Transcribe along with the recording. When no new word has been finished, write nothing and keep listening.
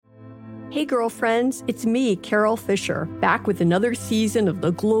Hey girlfriends, it's me, Carol Fisher, back with another season of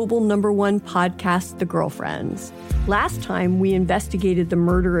the global #1 podcast, The Girlfriends. Last time, we investigated the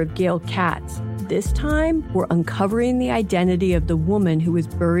murder of Gail Katz. This time, we're uncovering the identity of the woman who was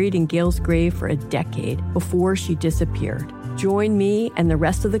buried in Gail's grave for a decade before she disappeared. Join me and the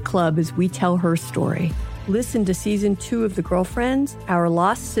rest of the club as we tell her story. Listen to Season 2 of The Girlfriends, Our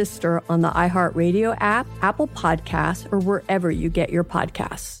Lost Sister on the iHeartRadio app, Apple Podcasts, or wherever you get your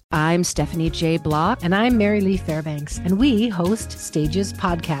podcasts. I'm Stephanie J. Block. And I'm Mary Lee Fairbanks. And we host Stages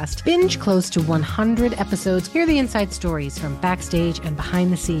Podcast. Binge close to 100 episodes. Hear the inside stories from backstage and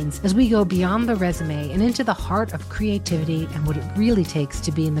behind the scenes as we go beyond the resume and into the heart of creativity and what it really takes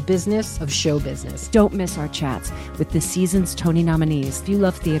to be in the business of show business. Don't miss our chats with this season's Tony nominees. If you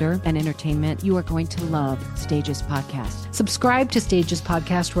love theater and entertainment, you are going to love Stages Podcast. Subscribe to Stages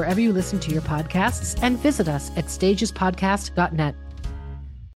Podcast wherever you listen to your podcasts and visit us at stagespodcast.net.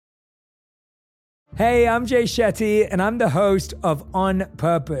 Hey, I'm Jay Shetty, and I'm the host of On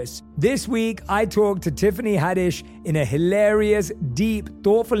Purpose. This week, I talked to Tiffany Haddish in a hilarious, deep,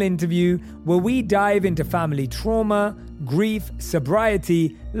 thoughtful interview where we dive into family trauma, grief,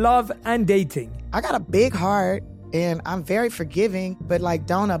 sobriety, love, and dating. I got a big heart, and I'm very forgiving, but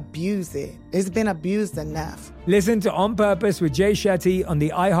don't abuse it. It's been abused enough. Listen to On Purpose with Jay Shetty on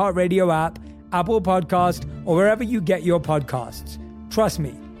the iHeartRadio app, Apple Podcast, or wherever you get your podcasts. Trust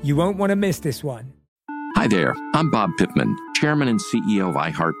me, you won't want to miss this one. Hi there, I'm Bob Pittman, Chairman and CEO of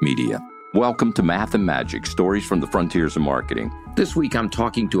iHeartMedia. Welcome to Math and Magic, Stories from the Frontiers of Marketing. This week I'm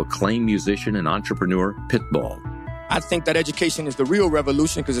talking to acclaimed musician and entrepreneur, Pitbull. I think that education is the real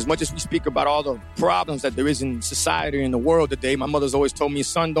revolution because as much as we speak about all the problems that there is in society and the world today, my mother's always told me,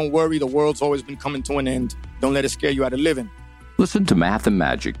 son, don't worry, the world's always been coming to an end. Don't let it scare you out of living. Listen to Math and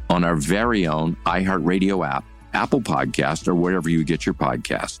Magic on our very own iHeartRadio app, Apple Podcast, or wherever you get your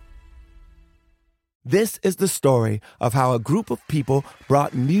podcasts. This is the story of how a group of people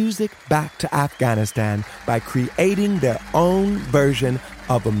brought music back to Afghanistan by creating their own version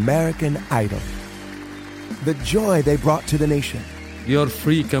of American Idol. The joy they brought to the nation. You're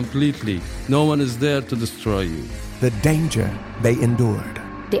free completely. No one is there to destroy you. The danger they endured.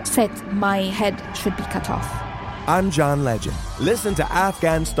 They said my head should be cut off. I'm John Legend. Listen to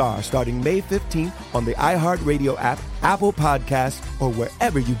Afghan Star starting May 15th on the iHeartRadio app, Apple Podcasts, or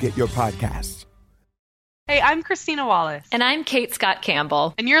wherever you get your podcasts. Hey, I'm Christina Wallace. And I'm Kate Scott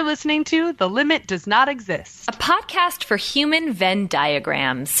Campbell. And you're listening to The Limit Does Not Exist, a podcast for human Venn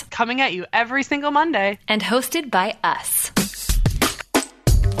diagrams. Coming at you every single Monday. And hosted by us.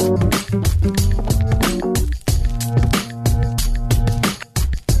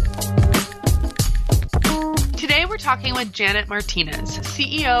 Today we're talking with Janett Martinez,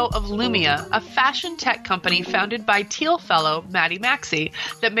 CEO of Lumia, a fashion tech company founded by Teal fellow Maddie Maxey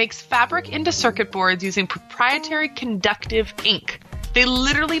that makes fabric into circuit boards using proprietary conductive ink. They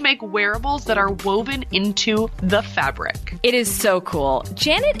literally make wearables that are woven into the fabric. It is so cool.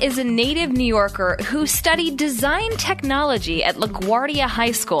 Janett is a native New Yorker who studied design technology at LaGuardia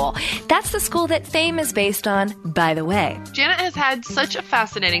High School. That's the school that Fame is based on, by the way. Janett has had such a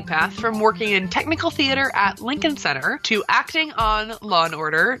fascinating path from working in technical theater at Lincoln Center to acting on Law &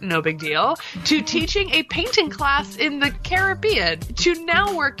 Order, no big deal, to teaching a painting class in the Caribbean, to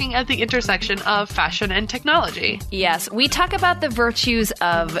now working at the intersection of fashion and technology. Yes, we talk about the virtues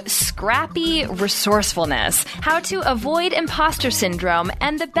of Scrappy resourcefulness, how to avoid imposter syndrome,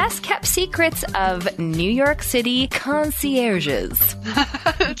 and the best kept secrets of New York City concierges.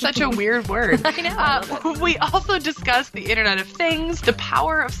 It's such a weird word. I know. We also discuss the Internet of Things, the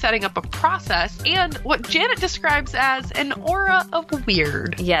power of setting up a process, and what Janett describes as an aura of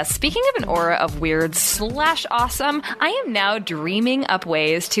weird. Yes, speaking of an aura of weird / awesome, I am now dreaming up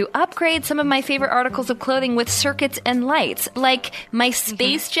ways to upgrade some of my favorite articles of clothing with circuits and lights, like my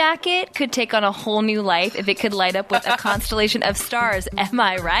space jacket could take on a whole new life if it could light up with a constellation of stars. Am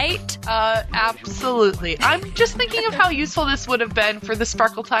I right? Absolutely. I'm just thinking of how useful this would have been for the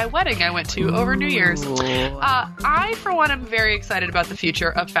sparkle tie wedding I went to over New Year's. I, for one, am very excited about the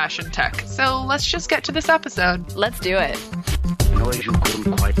future of fashion tech. So let's just get to this episode. Let's do it. Noise you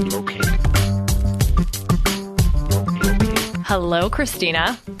couldn't quite locate. Hello,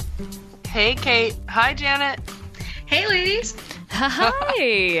 Christina. Hey, Kate. Hi, Janett. Hey, ladies.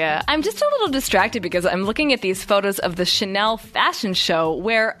 Hi. I'm just a little distracted because I'm looking at these photos of the Chanel fashion show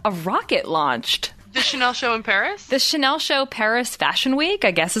where a rocket launched. The Chanel show in Paris? The Chanel show Paris Fashion Week,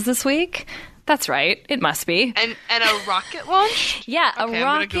 I guess, is this week. That's right. It must be. And a rocket launch? Yeah, okay, a rocket. I'm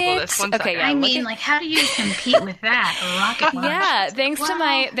gonna Google this. One second. I mean, like, how do you compete with that? A rocket launch? Yeah, thanks to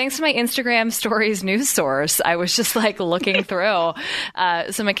my Instagram stories news source, I was just like looking through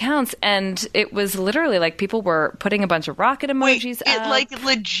some accounts, and it was literally like people were putting a bunch of rocket emojis up. It like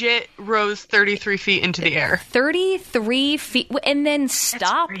legit rose 33 feet into the air. 33 feet, and then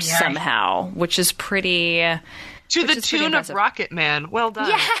stopped somehow, which is pretty. To the tune of Rocket Man. Well done.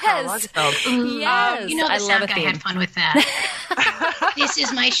 Yes. Yes. You know, the sound guy had fun with that. This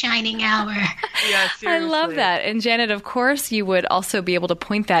is my shining hour. Yeah, seriously. I love that. And Janett, of course, you would also be able to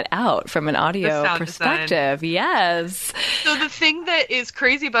point that out from an audio perspective. Design. Yes. So the thing that is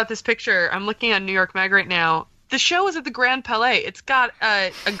crazy about this picture, I'm looking on New York Mag right now. The show is at the Grand Palais. It's got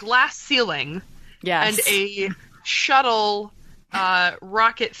a glass ceiling. Yes. And a shuttle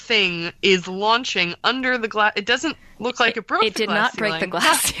rocket thing is launching under the glass. It doesn't look like it broke the glass ceiling. It did not break the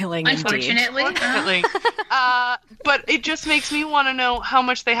glass ceiling, unfortunately. But it just makes me want to know how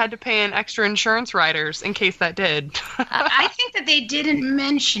much they had to pay in extra insurance riders in case that did. I think that they didn't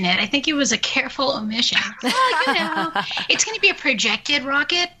mention it. I think it was a careful omission. Well, you know, it's going to be a projected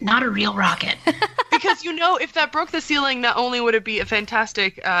rocket, not a real rocket. Because, if that broke the ceiling, not only would it be a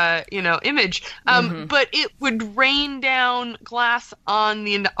fantastic, image, but it would rain down glass on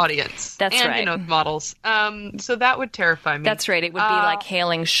the audience. That's right. And, models. So that would terrify me. That's right. It would be like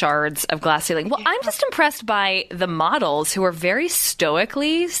hailing shards of glass ceiling. Well, I'm just impressed by the models who are very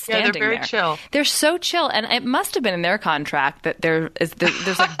stoically standing there. Yeah, they're very chill. They're so chill. And it must have been in their contract that there's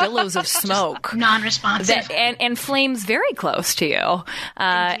like billows of smoke. Non-responsive. And flames very close to you.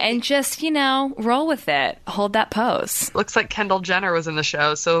 And just, roll with it. Hold that pose. Looks like Kendall Jenner was in the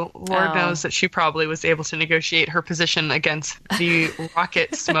show, so Lord knows that she probably was able to negotiate her position against the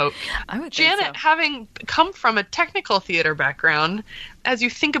rocket smoke. I would Janett, think so. Having come from a technical theater background, as you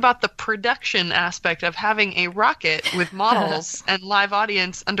think about the production aspect of having a rocket with models and live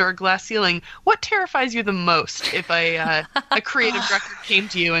audience under a glass ceiling, what terrifies you the most if a creative director came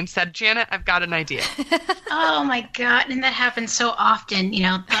to you and said, Janett, I've got an idea? Oh, my God. And that happens so often.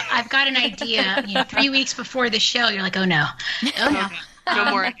 I've got an idea. 3 weeks before the show, you're like, oh, no. Oh, no.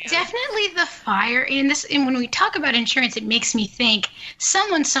 No more ideas. Definitely the fire in this. And when we talk about insurance, it makes me think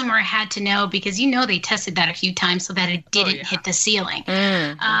someone somewhere had to know, because they tested that a few times so that it didn't hit the ceiling.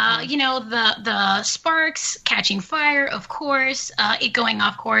 The sparks catching fire, of course, it going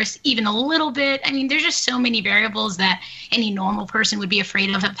off course even a little bit. I mean, there's just so many variables that any normal person would be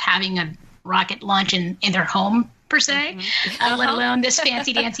afraid of having a rocket launch in their home, per se, let alone this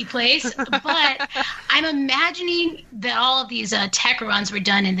fancy dancy place. But I'm imagining that all of these tech runs were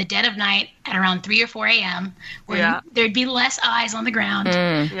done in the dead of night at around 3 or 4 a.m. where there'd be less eyes on the ground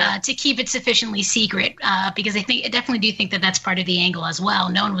to keep it sufficiently secret, because I definitely do think that that's part of the angle as well.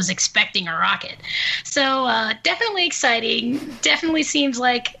 No one was expecting a rocket. So definitely exciting. Definitely seems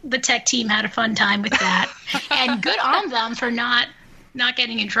like the tech team had a fun time with that. And good on them for not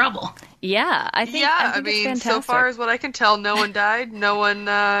getting in trouble. Yeah, I think it's fantastic. So far as what I can tell, no one died, no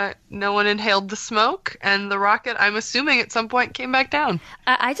one inhaled the smoke, and the rocket, I'm assuming, at some point came back down.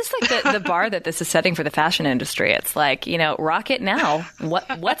 I just like the bar that this is setting for the fashion industry. It's like, rocket now.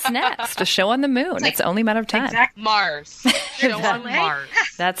 What's next? A show on the moon. It's only a matter of time. Exactly. Mars. Show on Mars.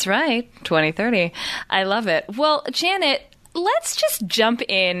 That's right. 2030. I love it. Well, Janett, let's just jump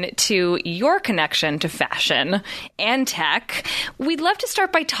into your connection to fashion and tech. We'd love to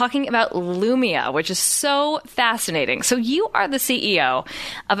start by talking about Lumia, which is so fascinating. So you are the CEO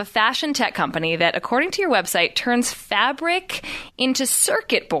of a fashion tech company that, according to your website, turns fabric into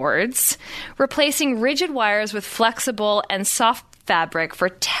circuit boards, replacing rigid wires with flexible and soft fabric for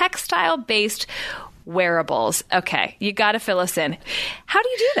textile-based wearables. Okay, you got to fill us in. How do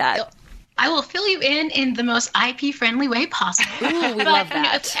you do that? I will fill you in the most IP-friendly way possible. Ooh, we love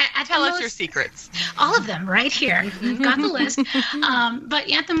that. Tell us your secrets. All of them right here. We've got the list. But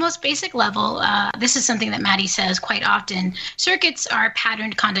at the most basic level, this is something that Maddie says quite often. Circuits are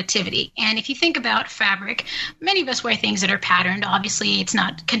patterned conductivity. And if you think about fabric, many of us wear things that are patterned. Obviously, it's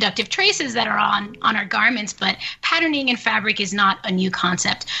not conductive traces that are on our garments, but patterning in fabric is not a new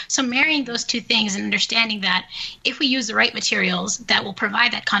concept. So marrying those two things and understanding that if we use the right materials that will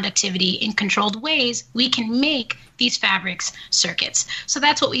provide that conductivity in controlled ways, we can make these fabrics circuits. So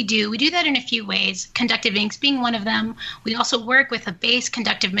that's what we do. We do that in a few ways, conductive inks being one of them. We also work with a base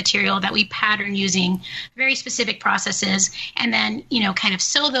conductive material that we pattern using very specific processes, and then, kind of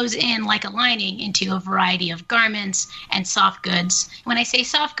sew those in like a lining into a variety of garments and soft goods. When I say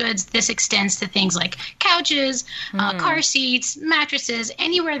soft goods, this extends to things like couches, car seats, mattresses,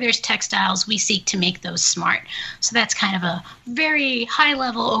 anywhere there's textiles, we seek to make those smart. So that's kind of a very high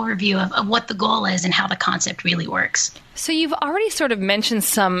level overview of what the goal is and how the concept really works. So you've already sort of mentioned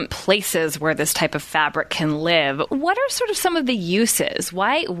some places where this type of fabric can live. What are sort of some of the uses?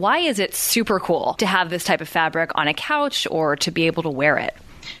 Why is it super cool to have this type of fabric on a couch or to be able to wear it?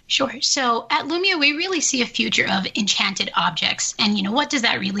 Sure. So at Lumia, we really see a future of enchanted objects. And, what does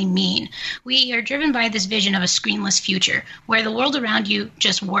that really mean? We are driven by this vision of a screenless future where the world around you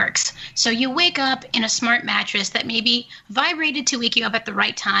just works. So you wake up in a smart mattress that may be vibrated to wake you up at the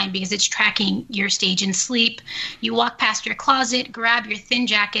right time because it's tracking your stage in sleep. You walk past your closet, grab your thin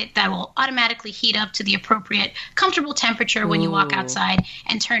jacket that will automatically heat up to the appropriate comfortable temperature when you walk outside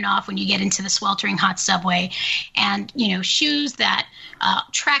and turn off when you get into the sweltering hot subway. And, shoes that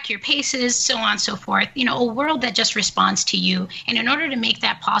track your paces, so on and so forth, a world that just responds to you. And in order to make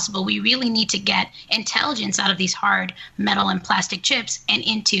that possible, we really need to get intelligence out of these hard metal and plastic chips and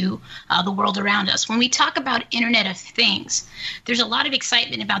into the world around us. When we talk about Internet of Things, there's a lot of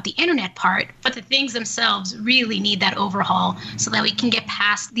excitement about the internet part, but the things themselves really need that overhaul so that we can get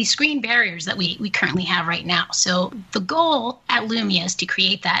past these screen barriers that we currently have right now. So the goal at Lumia is to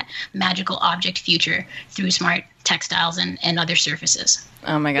create that magical object future through smart textiles and other surfaces.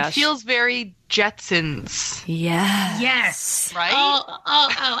 Oh my gosh. It feels very Jetsons. Yes. Right? Oh,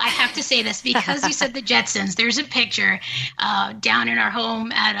 I have to say this because you said the Jetsons. There's a picture down in our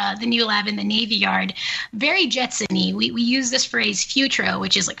home at the new lab in the Navy Yard. Very Jetson-y. We use this phrase futuro,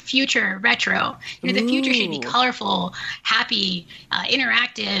 which is like future retro. The future should be colorful, happy,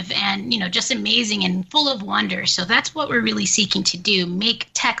 interactive, and, just amazing and full of wonder. So that's what we're really seeking to do, make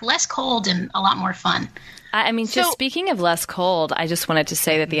tech less cold and a lot more fun. I mean, just speaking of less cold, I just wanted to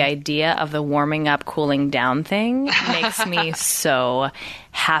say that the idea of the warming up, cooling down thing makes me so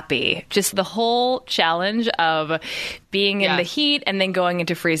happy. Just the whole challenge of being in the heat and then going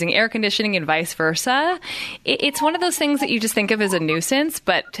into freezing air conditioning and vice versa. It's one of those things that you just think of as a nuisance,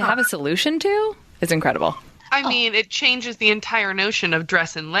 but to have a solution to is incredible. I mean, it changes the entire notion of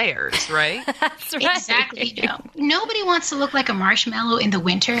dress in layers, right? That's right. Exactly. Nobody wants to look like a marshmallow in the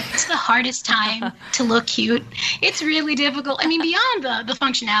winter. It's the hardest time to look cute. It's really difficult. I mean, beyond the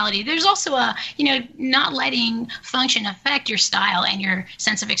functionality, there's also not letting function affect your style and your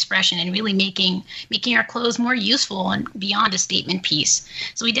sense of expression and really making our clothes more useful and beyond a statement piece.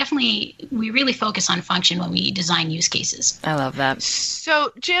 So we really focus on function when we design use cases. I love that.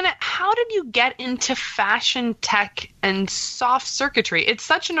 So, Janett, how did you get into fashion tech and soft circuitry? It's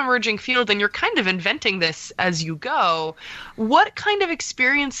such an emerging field and you're kind of inventing this as you go. What kind of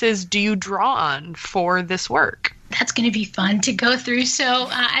experiences do you draw on for this work? That's going to be fun to go through. So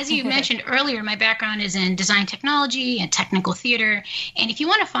as you mentioned earlier, my background is in design technology and technical theater. And if you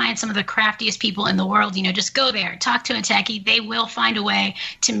want to find some of the craftiest people in the world, just go there, talk to a techie. They will find a way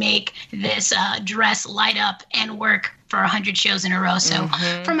to make this dress light up and work for 100 shows in a row. So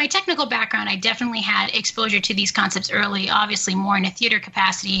from my technical background, I definitely had exposure to these concepts early, obviously more in a theater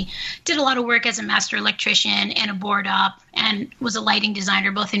capacity. Did a lot of work as a master electrician and a board op, and was a lighting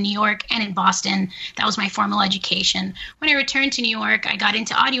designer both in New York and in Boston. That was my formal education. When I returned to New York, I got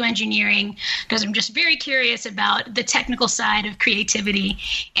into audio engineering because I'm just very curious about the technical side of creativity.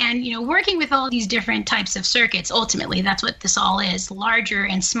 And, working with all these different types of circuits, ultimately, that's what this all is, larger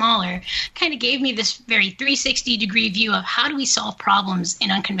and smaller, kind of gave me this very 360-degree view of how do we solve problems in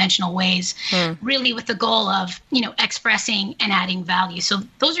unconventional ways, really with the goal of, expressing and adding value. So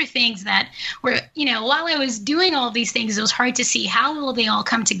those are things that were, while I was doing all these things, it was hard to see how will they all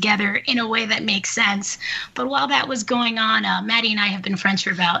come together in a way that makes sense. But while that was going on, Maddie and I have been friends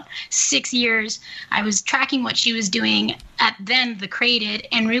for about 6 years. I was tracking what she was doing at then The Created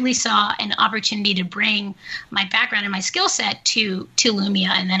and really saw an opportunity to bring my background and my skill set to Lumia.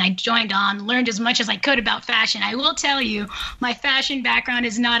 And then I joined on, learned as much as I could about fashion. I will tell you, my fashion background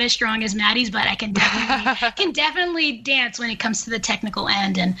is not as strong as Maddie's, but I can definitely dance when it comes to the technical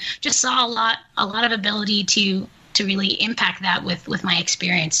end, and just saw a lot of ability to really impact that with my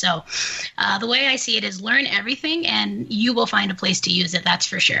experience. So the way I see it is learn everything and you will find a place to use it. That's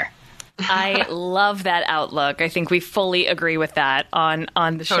for sure. I love that outlook. I think we fully agree with that on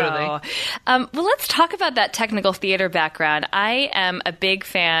the show. Well, let's talk about that technical theater background. I am a big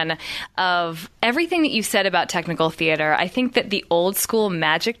fan of everything that you said about technical theater. I think that the old school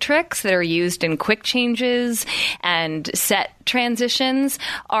magic tricks that are used in quick changes and set transitions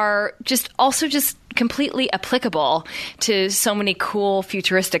are just completely applicable to so many cool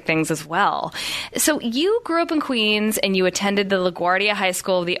futuristic things as well. So you grew up in Queens and you attended the LaGuardia High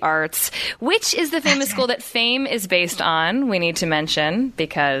School of the Arts, which is the famous school that Fame is based on, we need to mention,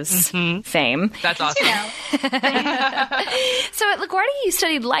 because Fame. That's awesome. So at LaGuardia, you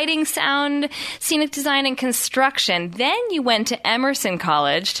studied lighting, sound, scenic design, and construction. Then you went to Emerson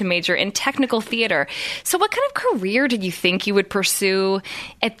College to major in technical theater. So what kind of career did you think you would pursue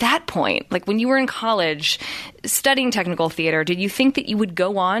at that point? Like when you were in college studying technical theater, did you think that you would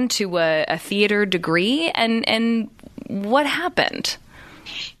go on to a theater degree? And what happened?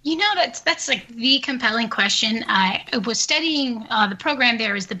 You know, that's like the compelling question. I was studying, the program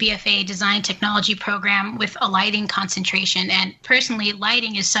there is the BFA Design Technology program with a lighting concentration. And personally,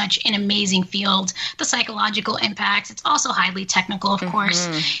 lighting is such an amazing field. The psychological impacts, it's also highly technical, of course.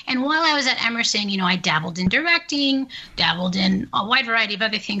 And while I was at Emerson, you know, I dabbled in directing, dabbled in a wide variety of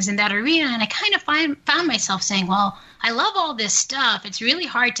other things in that arena. And I kind of found myself saying, well, I love all this stuff. It's really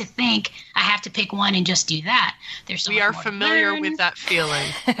hard to think I have to pick one and just do that. There's so we are familiar with that feeling.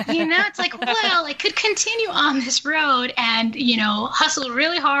 You know, it's like, well, I could continue on this road and, you know, hustle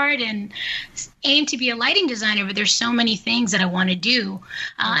really hard and aim to be a lighting designer, but there's so many things that I want to do.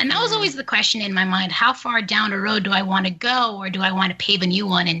 And that was always the question in my mind. How far down a road do I want to go, or do I want to pave a new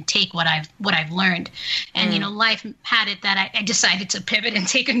one and take what I've learned? And, you know, life had it that I decided to pivot and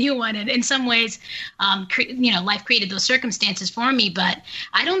take a new one. And in some ways, you know, life created those circumstances for me. But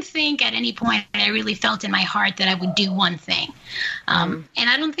I don't think at any point I really felt in my heart that I would do one thing. And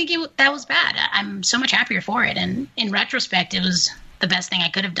I don't think that was bad. I'm so much happier for it. And in retrospect, it was the best thing I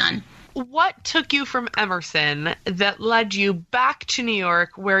could have done. What took you from Emerson that led you back to New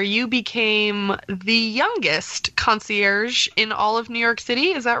York, where you became the youngest concierge in all of New York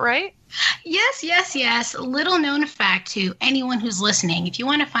City? Is that right? Yes. Little known fact to anyone who's listening. If you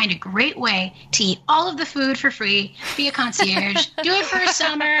want to find a great way to eat all of the food for free, be a concierge, do it for a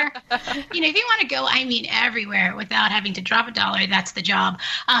summer. You know, if you want to go, I mean, everywhere without having to drop $1, that's the job.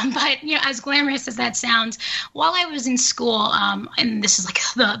 But, you know, as glamorous as that sounds, while I was in school, and this is like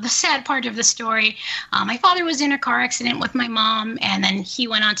the sad part of the story, my father was in a car accident with my mom, and then he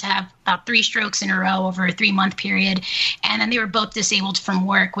went on to have about 3 strokes in a row over a 3-month period. And then they were both disabled from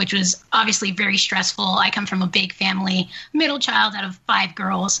work, which was obviously very stressful. I come from a big family, middle child out of 5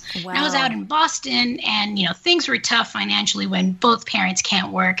 girls. Wow. And I was out in Boston, and, you know, things were tough financially when both parents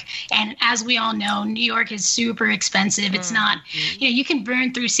can't work. And as we all know, New York is super expensive. It's not, you know, you can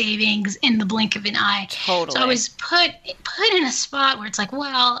burn through savings in the blink of an eye. Totally. So I was put in a spot where it's like,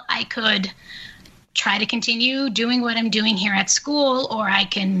 well, I could try to continue doing what I'm doing here at school, or I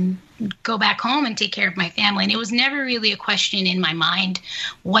can go back home and take care of my family. And it was never really a question in my mind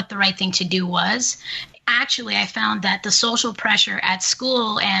what the right thing to do was. Actually, I found that the social pressure at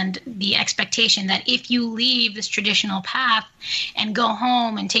school and the expectation that if you leave this traditional path and go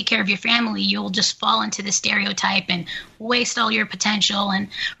home and take care of your family, you'll just fall into the stereotype and waste all your potential. And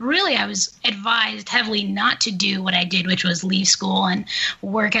really, I was advised heavily not to do what I did, which was leave school and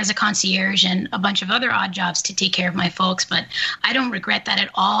work as a concierge and a bunch of other odd jobs to take care of my folks. But I don't regret that at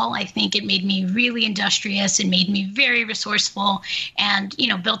all. I think it made me really industrious. It made me very resourceful and, you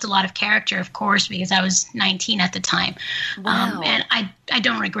know, built a lot of character, of course, because I was 19 at the time. Wow. And I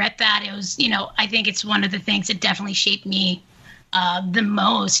don't regret that. It was, you know, I think it's one of the things that definitely shaped me the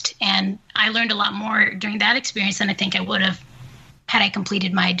most. And I learned a lot more during that experience than I think I would have had I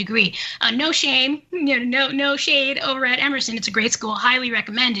completed my degree. No shame, you know, no shade over at Emerson. It's a great school, highly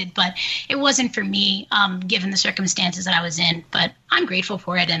recommended, but it wasn't for me, given the circumstances that I was in. But I'm grateful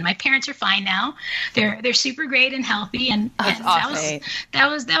for it, and my parents are fine now. They're super great and healthy, and awesome. that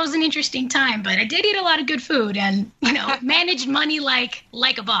was an interesting time. But I did eat a lot of good food, and, you know, managed money like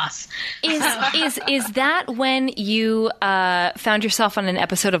a boss. Is that when you found yourself on an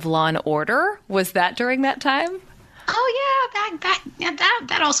episode of Law and Order? Was that during that time? Oh yeah,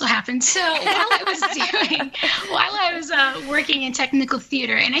 that also happened. So while I was working in technical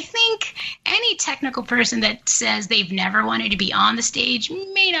theater, and I think any technical person that says they've never wanted to be on the stage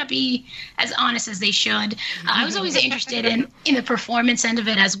may not be as honest as they should. I was always interested in the performance end of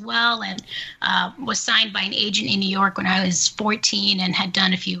it as well, and was signed by an agent in New York when I was 14 and had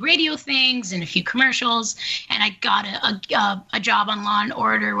done a few radio things and a few commercials, and I got a job on Law and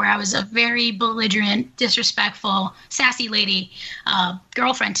Order where I was a very belligerent, disrespectful, sassy lady, girl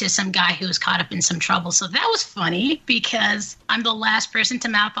girlfriend to some guy who was caught up in some trouble. So that was funny because I'm the last person to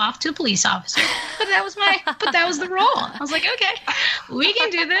mouth off to a police officer. But that was the role. I was like, okay, we can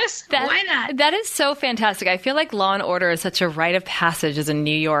do this. Why not? That is so fantastic. I feel like Law and Order is such a rite of passage as a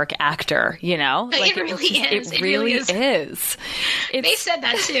New York actor, you know? Like, it really is. It really is. They said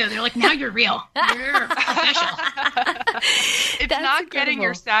that too. They're like, now you're real. You're official. It's not getting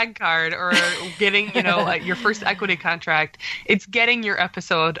your SAG card or getting, your first equity contract. It's getting your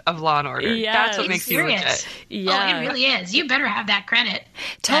episode of Law and Order. Yes. That's what makes you legit. Yeah. Oh, it really is. You better have that credit.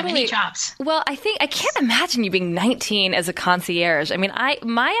 Totally. Chops. Well, I can't imagine you being 19 as a concierge. I mean,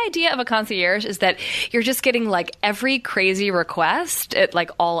 my idea of a concierge is that you're just getting like every crazy request at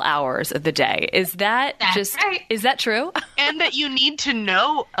like all hours of the day. Is that right. Is that true? And that you need to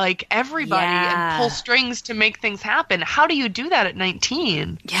know like everybody and pull strings to make things happen. How do you do that at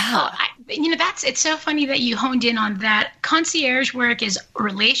 19? Yeah. It's so funny that you honed in on that. Concierge work is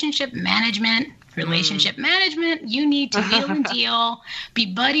relationship management. You need to wheel and deal, be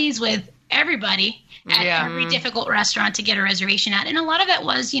buddies with everybody at every difficult restaurant to get a reservation at. And a lot of that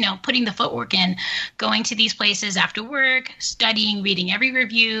was, putting the footwork in, going to these places after work, studying, reading every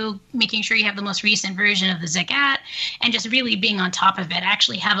review, making sure you have the most recent version of the Zagat, and just really being on top of it. I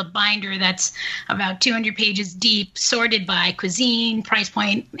actually have a binder that's about 200 pages deep, sorted by cuisine, price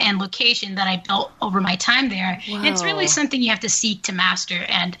point, and location that I built over my time there. And it's really something you have to seek to master.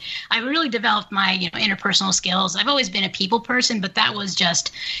 And I really developed my, interpersonal skills. I've always been a people person, but that was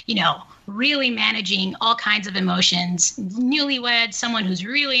just, really managing all kinds of emotions. Newlywed, someone who's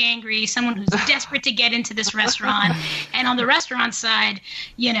really angry, someone who's desperate to get into this restaurant. And on the restaurant side,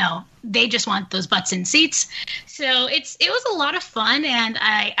 they just want those butts in seats. So it was a lot of fun, and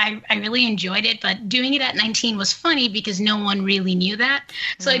I really enjoyed it. But doing it at 19 was funny because no one really knew that.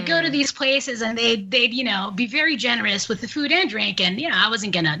 So I'd go to these places, and they'd be very generous with the food and drink. And I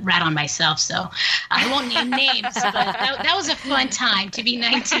wasn't gonna rat on myself, so I won't name names. But that was a fun time to be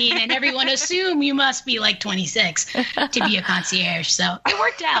 19, and everyone assume you must be like 26 to be a concierge. So it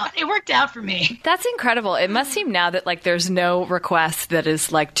worked out. It worked out for me. That's incredible. It must seem now that like there's no request that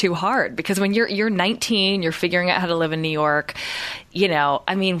is like too hard, because when you're 19, you're figuring out how to live in New York.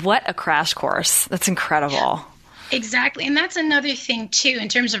 What a crash course. That's incredible. Exactly. And that's another thing too, in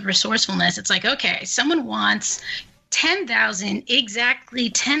terms of resourcefulness. It's like, okay, someone wants 10,000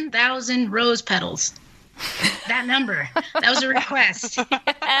 rose petals. That number. That was a request.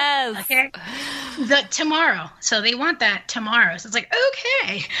 Yes. Okay. Tomorrow. So they want that tomorrow. So it's like,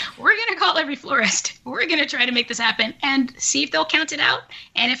 okay, we're going to call every florist. We're going to try to make this happen and see if they'll count it out.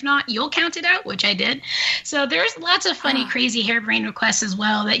 And if not, you'll count it out, which I did. So there's lots of funny, crazy harebrained requests as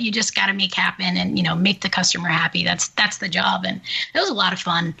well that you just got to make happen and, make the customer happy. That's the job. And it was a lot of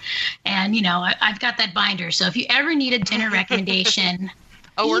fun. And, I've got that binder. So if you ever need a dinner recommendation,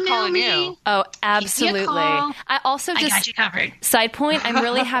 we're calling you. Oh, absolutely. I got you covered. Side point, I'm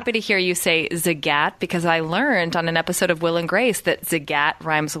really happy to hear you say Zagat, because I learned on an episode of Will and Grace that Zagat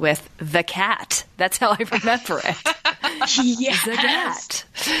rhymes with the cat. That's how I remember it. Yes. Zagat.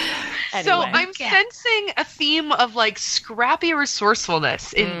 Anyway. So I'm sensing a theme of like scrappy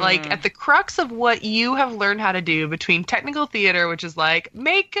resourcefulness in like at the crux of what you have learned how to do between technical theater, which is like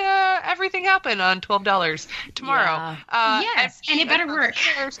make everything happen on $12 tomorrow. Yes, and it better work.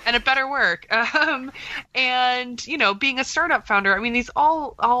 And it better work. And being a startup founder, these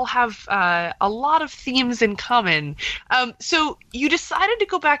all have a lot of themes in common. So you decided to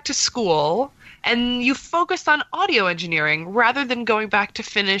go back to school, and you focused on audio engineering rather than going back to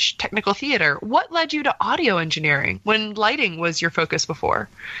finish technical theater. What led you to audio engineering when lighting was your focus before?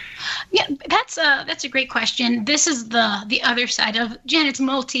 Yeah, that's a great question. This is the other side of Janett's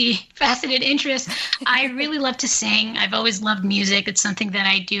multifaceted interest. I really love to sing. I've always loved music. It's something that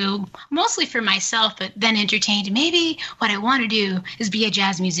I do mostly for myself, but then entertained. Maybe what I want to do is be a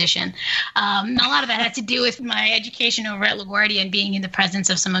jazz musician. A lot of that had to do with my education over at LaGuardia and being in the presence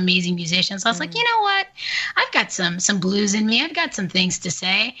of some amazing musicians. So I was like, you know what? I've got some blues in me. I've got some things to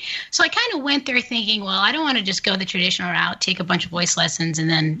say. So I kind of went there thinking, well, I don't want to just go the traditional route, take a bunch of voice lessons, and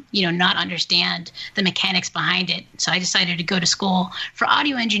then not understand the mechanics behind it. So I decided to go to school for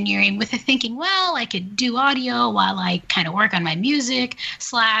audio engineering with the thinking, well, I could do audio while I kind of work on my music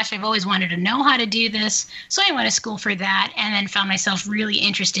 / I've always wanted to know how to do this. So I went to school for that and then found myself really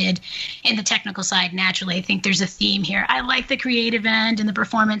interested in the technical side naturally. I think there's a theme here. I like the creative end and the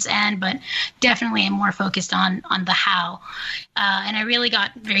performance end, but definitely am more focused on the how. And I really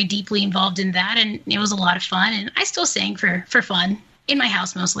got very deeply involved in that, and it was a lot of fun. And I still sing for fun. in my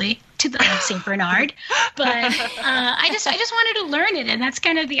house mostly, to the St. Bernard. But I just wanted to learn it. And that's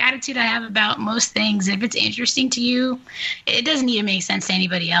kind of the attitude I have about most things. If it's interesting to you, it doesn't need to make sense to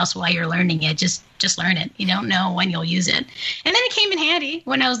anybody else while you're learning it. Just learn it. You don't know when you'll use it. And then it came in handy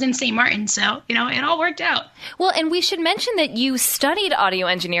when I was in St. Martin. So, it all worked out. Well, and we should mention that you studied audio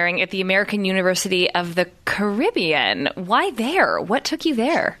engineering at the American University of the Caribbean. Why there? What took you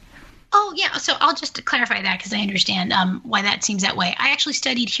there? Oh, yeah. So I'll just clarify that because I understand why that seems that way. I actually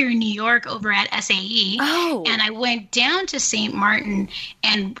studied here in New York over at SAE. Oh. And I went down to St. Martin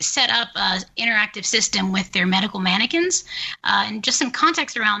and set up an interactive system with their medical mannequins. And just some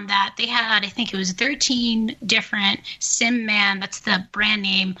context around that, they had, I think it was 13 different SimMan, that's the brand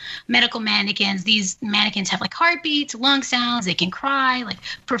name, medical mannequins. These mannequins have like heartbeats, lung sounds, they can cry, like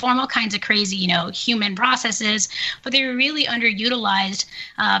perform all kinds of crazy, human processes. But they were really underutilized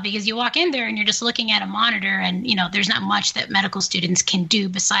because you walk in there and you're just looking at a monitor and, there's not much that medical students can do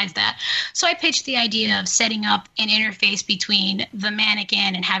besides that. So I pitched the idea of setting up an interface between the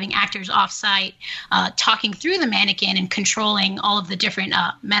mannequin and having actors off-site talking through the mannequin and controlling all of the different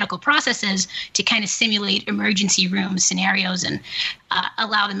medical processes to kind of simulate emergency room scenarios and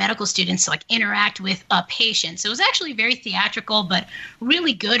allow the medical students to interact with a patient. So it was actually very theatrical, but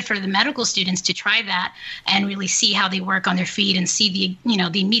really good for the medical students to try that and really see how they work on their feet and see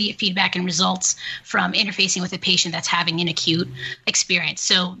the immediate feedback and results from interfacing with a patient that's having an acute experience.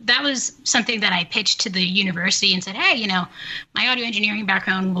 So that was something that I pitched to the university and said, hey, my audio engineering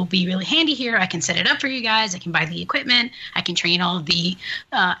background will be really handy here. I can set it up for you guys. I can buy the equipment. I can train all of the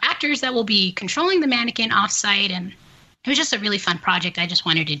actors that will be controlling the mannequin offsite, and it was just a really fun project. I just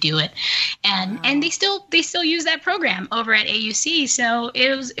wanted to do it, and they still use that program over at AUC. So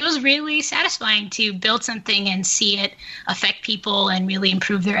it was really satisfying to build something and see it affect people and really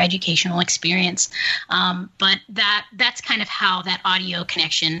improve their educational experience. But that's kind of how that audio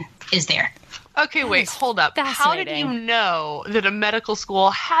connection is there. Okay, wait, hold up. How did you know that a medical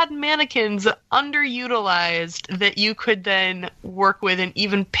school had mannequins underutilized that you could then work with and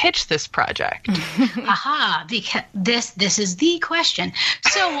even pitch this project? Aha, because this is the question.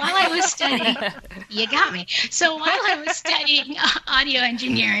 So while I was studying, you got me. So while I was studying audio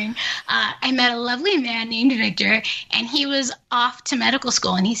engineering, I met a lovely man named Victor, and he was off to medical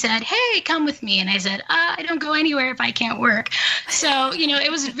school, and he said, hey, come with me. And I said, I don't go anywhere if I can't work. So, it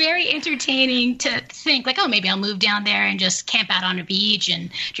was very entertaining to think maybe I'll move down there and just camp out on a beach and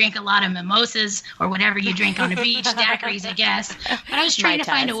drink a lot of mimosas or whatever you drink on a beach, daiquiris, I guess. But I was trying to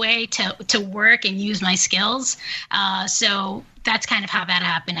find a way to work and use my skills. So that's kind of how that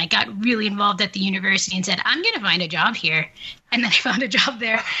happened. I got really involved at the university and said, I'm going to find a job here. And then I found a job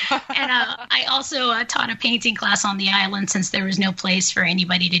there. And I also taught a painting class on the island since there was no place for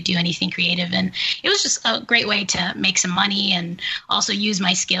anybody to do anything creative. And it was just a great way to make some money and also use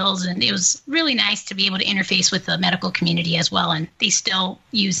my skills. And it was really nice to be able to interface with the medical community as well. And they still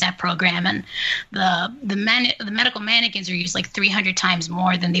use that program. And the medical mannequins are used 300 times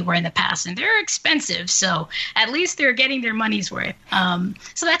more than they were in the past. And they're expensive. So at least they're getting their money's worth.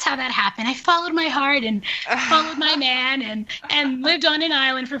 So that's how that happened. I followed my heart and followed my man and lived on an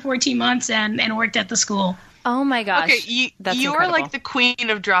island for 14 months and worked at the school. Oh my gosh. Okay, you're like the queen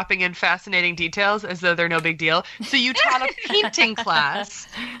of dropping in fascinating details as though they're no big deal. So you taught a painting class.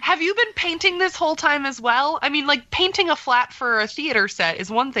 Have you been painting this whole time as well? I mean, painting a flat for a theater set is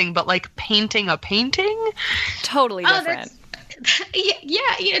one thing, but painting a painting? Totally different.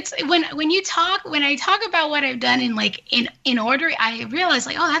 Yeah, it's when I talk about what I've done in order, I realize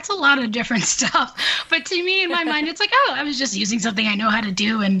that's a lot of different stuff. But to me, in my mind, it's I was just using something I know how to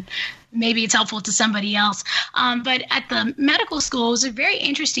do, and maybe it's helpful to somebody else. But at the medical school, it was a very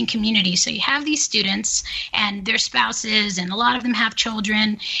interesting community. So you have these students and their spouses, and a lot of them have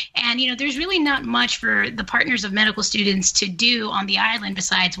children. And, there's really not much for the partners of medical students to do on the island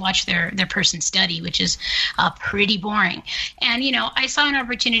besides watch their person study, which is pretty boring. And, I saw an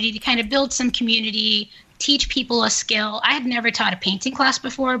opportunity to kind of build some community, teach people a skill. I had never taught a painting class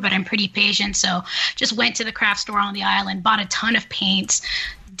before, but I'm pretty patient. So just went to the craft store on the island, bought a ton of paints,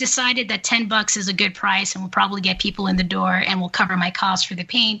 decided that $10 is a good price and will probably get people in the door and will cover my costs for the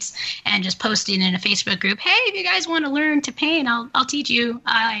paints, and just posted in a Facebook group, hey, if you guys want to learn to paint, I'll teach you.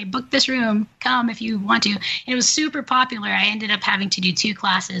 I booked this room. Come if you want to. And it was super popular. I ended up having to do 2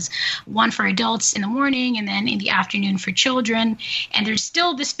 classes, one for adults in the morning and then in the afternoon for children. And there's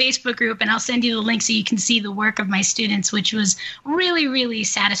still this Facebook group, and I'll send you the link so you can see the work of my students, which was really, really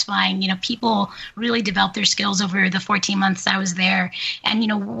satisfying. People really developed their skills over the 14 months I was there. And,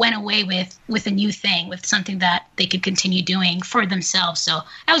 went away with a new thing, with something that they could continue doing for themselves. So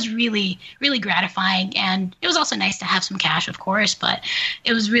that was really, really gratifying. And it was also nice to have some cash, of course, but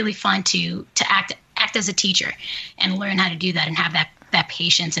it was really fun to act as a teacher and learn how to do that and have that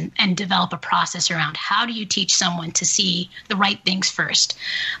patience and develop a process around how do you teach someone to see the right things first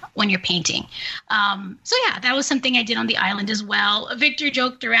when you're painting. So yeah, that was something I did on the island as well. Victor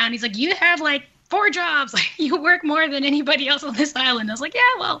joked around. He's like, you have like 4 jobs. Like, you work more than anybody else on this island. I was like,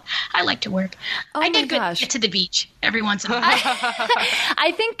 yeah, well, I like to work. I did get to the beach every once in a while.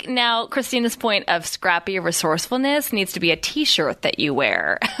 I think now Christina's point of scrappy resourcefulness needs to be a T-shirt that you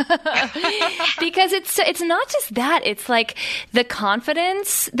wear. Because it's not just that. It's like the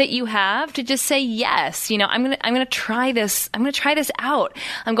confidence that you have to just say, yes, I'm gonna try this. I'm gonna try this out.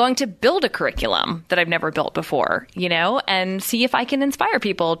 I'm going to build a curriculum that I've never built before, and see if I can inspire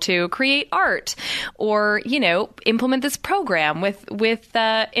people to create art. Or, implement this program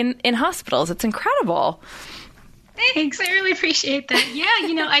in hospitals. It's incredible. Thanks. I really appreciate that.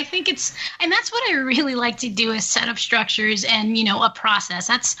 Yeah, I think and that's what I really like to do is set up structures and, a process.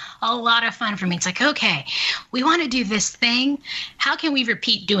 That's a lot of fun for me. It's like, okay, we want to do this thing. How can we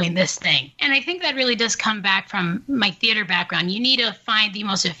repeat doing this thing? And I think that really does come back from my theater background. You need to find the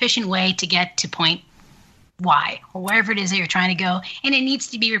most efficient way to get to point why, or wherever it is that you're trying to go. And it needs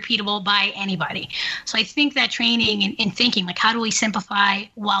to be repeatable by anybody. So I think that training and thinking, like, how do we simplify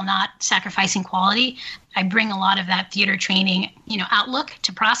while not sacrificing quality? I bring a lot of that theater training, outlook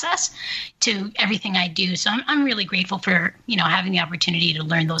to process to everything I do. So I'm really grateful for, having the opportunity to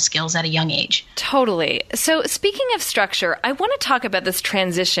learn those skills at a young age. Totally. So speaking of structure, I want to talk about this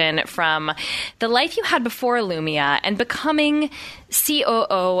transition from the life you had before Illumia and becoming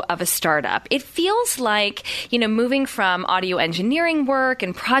COO of a startup. It feels like, moving from audio engineering work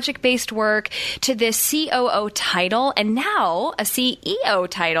and project-based work to this COO title and now a CEO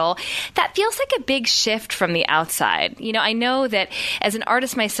title, that feels like a big shift from the outside. I know that as an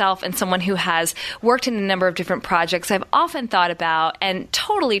artist myself and someone who has worked in a number of different projects, I've often thought about and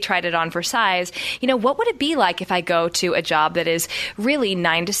totally tried it on for size, what would it be like if I go to a job that is really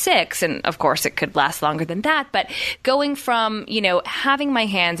 9 to 6? And of course it could last longer than that, but going from, having my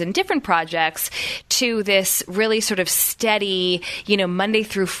hands in different projects to this really sort of steady, Monday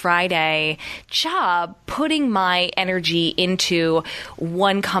through Friday job, putting my energy into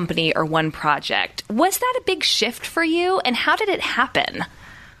one company or one project. Was that a big shift for you? And how did it happen?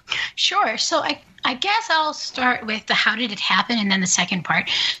 Sure. So I guess I'll start with the how did it happen and then the second part.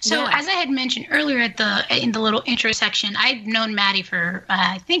 So as I had mentioned earlier in the little intro section, I've known Maddie for,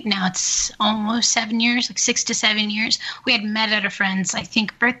 I think now it's almost 7 years, like 6 to 7 years. We had met at a friend's, I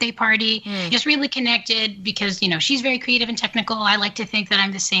think, birthday party, just really connected because, she's very creative and technical. I like to think that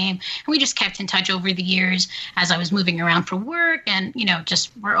I'm the same. And we just kept in touch over the years as I was moving around for work and, just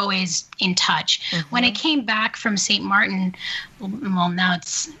we're always in touch. Mm-hmm. When I came back from St. Martin, well, now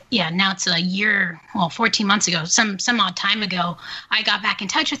it's a year, 14 months ago, some odd time ago, I got back in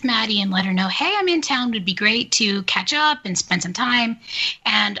touch with Maddie and let her know, hey, I'm in town. It would be great to catch up and spend some time.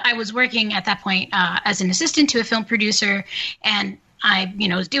 And I was working at that point as an assistant to a film producer, and I,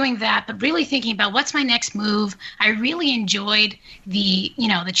 was doing that, but really thinking about what's my next move. I really enjoyed the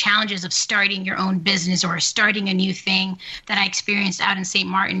challenges of starting your own business or starting a new thing that I experienced out in St.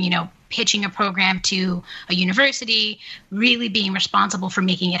 Martin, pitching a program to a university, really being responsible for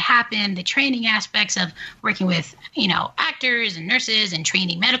making it happen, the training aspects of working with, actors and nurses and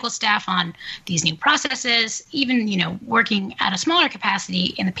training medical staff on these new processes, even, working at a smaller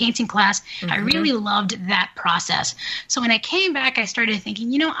capacity in the painting class. Mm-hmm. I really loved that process. So when I came back, I started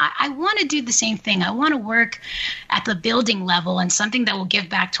thinking, I want to do the same thing. I want to work at the building level and something that will give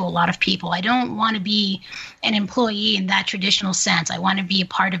back to a lot of people. I don't want to be an employee in that traditional sense. I want to be a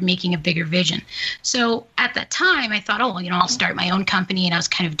part of making a bigger vision. So at that time, I thought, I'll start my own company. And I was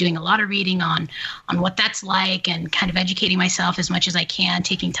kind of doing a lot of reading on what that's like and kind of educating myself as much as I can,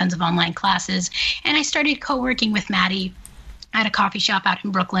 taking tons of online classes. And I started co-working with Maddie at a coffee shop out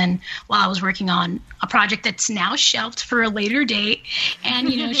in Brooklyn while I was working on a project that's now shelved for a later date.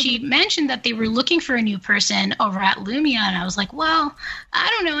 And, she mentioned that they were looking for a new person over at Lumia. And I was like, well, I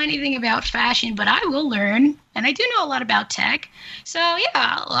don't know anything about fashion, but I will learn. And I do know a lot about tech. So,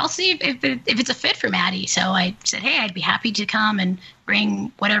 yeah, I'll see if it's a fit for Maddie. So I said, hey, I'd be happy to come and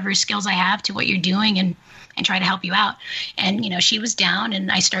bring whatever skills I have to what you're doing and try to help you out. And, she was down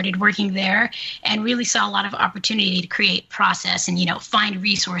and I started working there and really saw a lot of opportunity to create process and, find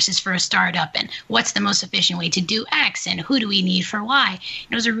resources for a startup and what's the most efficient way to do X and who do we need for Y.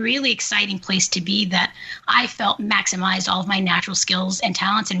 It was a really exciting place to be that I felt maximized all of my natural skills and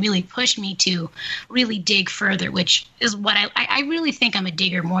talents and really pushed me to really dig further, which is what I really think I'm a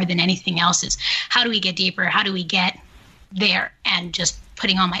digger more than anything else, is how do we get deeper? How do we get there? And just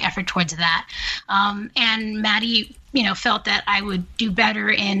putting all my effort towards that. And Maddie, felt that I would do better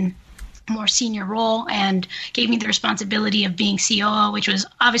in more senior role and gave me the responsibility of being COO, which was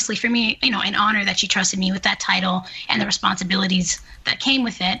obviously for me, an honor that she trusted me with that title and the responsibilities that came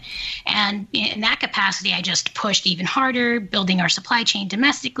with it. And in that capacity, I just pushed even harder, building our supply chain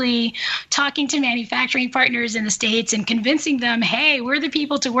domestically, talking to manufacturing partners in the States and convincing them, hey, we're the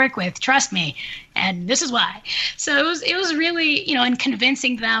people to work with, trust me. And this is why. So it was really, and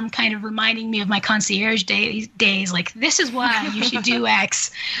convincing them, kind of reminding me of my concierge days, like, this is why you should do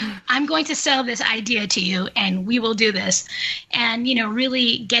X. I'm going to sell this idea to you and we will do this. And,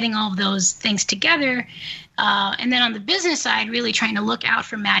 really getting all of those things together. And then on the business side, really trying to look out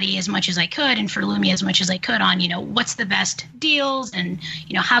for Maddie as much as I could and for Lumia as much as I could on, what's the best deals and,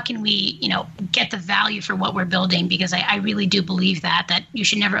 how can we, get the value for what we're building? Because I really do believe that you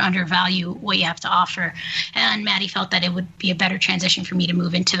should never undervalue what you have to offer. And Maddie felt that it would be a better transition for me to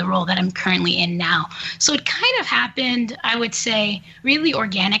move into the role that I'm currently in now. So it kind of happened, I would say, really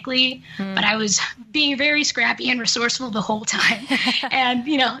organically, but I was being very scrappy and resourceful the whole time. And,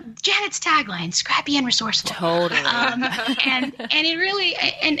 Janett's tagline, scrappy and resourceful. Totally. And it really,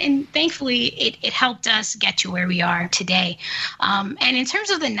 and thankfully it helped us get to where we are today. And in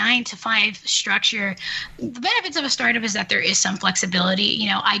terms of the 9-to-5 structure, the benefits of a startup is that there is some flexibility.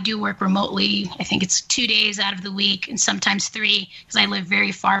 I do work remotely. I think it's 2 days out of the week and sometimes 3 because I live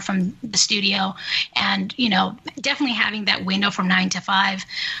very far from the studio. And, definitely having that window from 9 to 5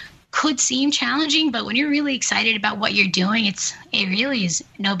 could seem challenging, but when you're really excited about what you're doing, it really is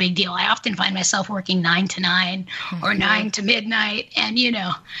no big deal. I often find myself working 9 to 9 or 9 to midnight, and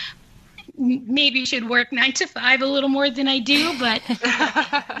maybe should work 9 to 5 a little more than I do, but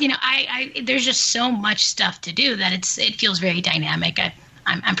I there's just so much stuff to do that it feels very dynamic.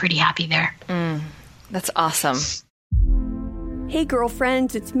 I'm pretty happy there. That's awesome. Hey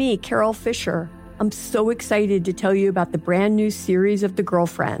girlfriends, it's me, Carol Fisher. I'm so excited to tell you about the brand new series of The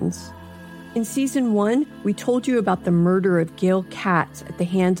Girlfriends. In season 1, we told you about the murder of Gail Katz at the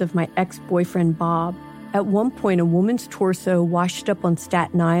hands of my ex-boyfriend Bob. At one point, a woman's torso washed up on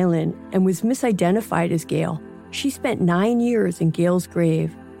Staten Island and was misidentified as Gail. She spent 9 years in Gail's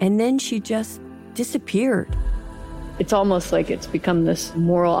grave, and then she just disappeared. It's almost like it's become this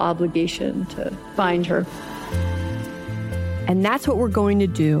moral obligation to find her. And that's what we're going to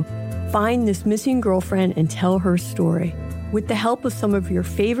do. Find this missing girlfriend and tell her story. With the help of some of your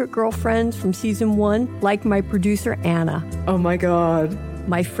favorite girlfriends from season 1, like my producer, Anna. Oh my God.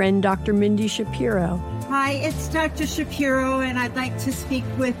 My friend, Dr. Mindy Shapiro. Hi, it's Dr. Shapiro, and I'd like to speak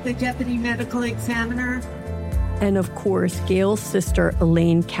with the deputy medical examiner. And of course, Gail's sister,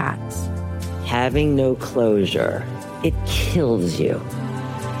 Elaine Katz. Having no closure, it kills you.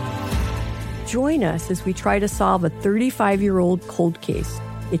 Join us as we try to solve a 35-year-old cold case.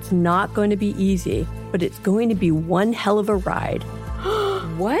 It's not going to be easy, but it's going to be one hell of a ride.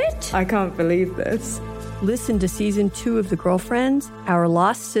 What? I can't believe this. Listen to season 2 of The Girlfriends, Our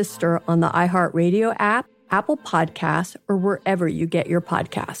Lost Sister on the iHeartRadio app, Apple Podcasts, or wherever you get your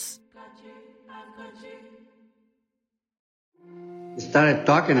podcasts. We started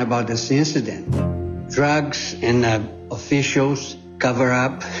talking about this incident. Drugs and officials cover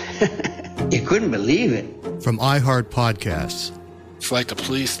up. You couldn't believe it. From iHeart Podcasts. It's like the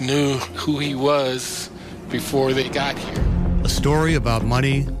police knew who he was before they got here. A story about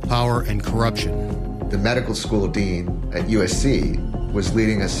money, power, and corruption. The medical school dean at USC was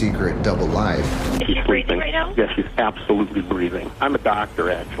leading a secret double life. Is she breathing right now? Yes, she's absolutely breathing. I'm a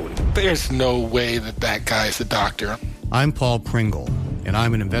doctor, actually. There's no way that guy's a doctor. I'm Paul Pringle, and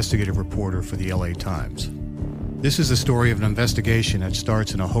I'm an investigative reporter for the LA Times. This is the story of an investigation that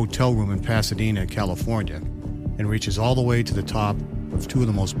starts in a hotel room in Pasadena, California, and reaches all the way to the top of 2 of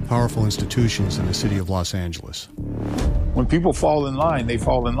the most powerful institutions in the city of Los Angeles. When people fall in line, they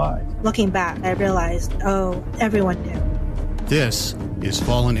fall in line. Looking back, I realized, everyone knew. This is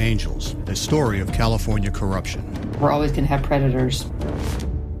Fallen Angels, a story of California corruption. We're always going to have predators.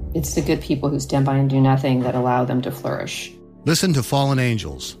 It's the good people who stand by and do nothing that allow them to flourish. Listen to Fallen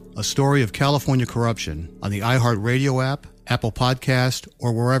Angels, a story of California corruption on the iHeartRadio app, Apple Podcast,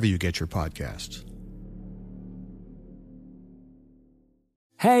 or wherever you get your podcasts.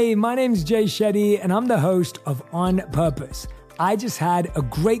 Hey, my name's Jay Shetty, and I'm the host of On Purpose. I just had a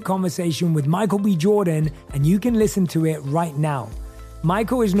great conversation with Michael B. Jordan, and you can listen to it right now.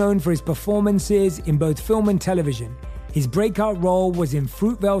 Michael is known for his performances in both film and television. His breakout role was in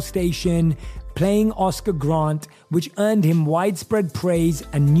Fruitvale Station, playing Oscar Grant, which earned him widespread praise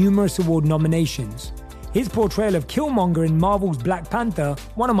and numerous award nominations. His portrayal of Killmonger in Marvel's Black Panther,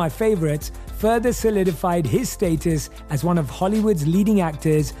 one of my favorites, further solidified his status as one of Hollywood's leading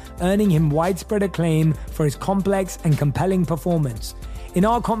actors, earning him widespread acclaim for his complex and compelling performance. In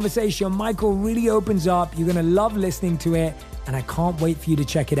our conversation, Michael really opens up. You're going to love listening to it, and I can't wait for you to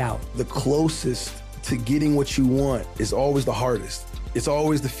check it out. The closest to getting what you want is always the hardest. It's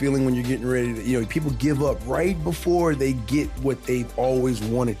always the feeling when you're getting ready to, people give up right before they get what they've always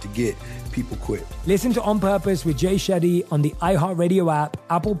wanted to get. People quit. Listen to On Purpose with Jay Shetty on the iHeartRadio app,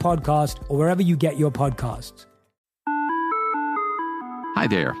 Apple Podcast, or wherever you get your podcasts. Hi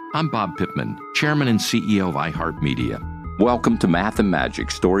there, I'm Bob Pittman, Chairman and CEO of iHeartMedia. Welcome to Math and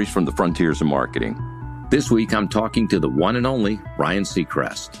Magic, Stories from the Frontiers of Marketing. This week, I'm talking to the one and only Ryan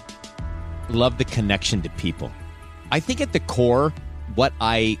Seacrest. Love the connection to people. I think at the core, what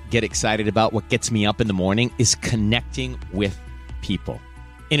I get excited about, what gets me up in the morning, is connecting with people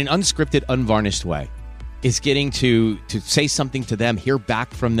in an unscripted, unvarnished way. Is getting to say something to them, hear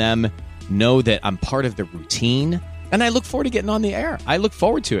back from them, know that I'm part of the routine, and I look forward to getting on the air. I look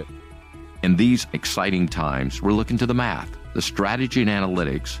forward to it. In these exciting times, we're looking to the math, the strategy and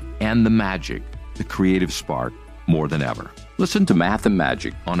analytics, and the magic, the creative spark, more than ever. Listen to Math and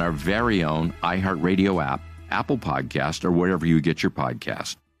Magic on our very own iHeartRadio app, Apple Podcast, or wherever you get your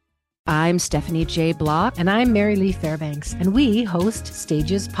podcast. I'm Stephanie J. Block. And I'm Mary Lee Fairbanks. And we host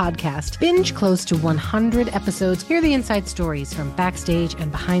Stages Podcast. Binge close to 100 episodes. Hear the inside stories from backstage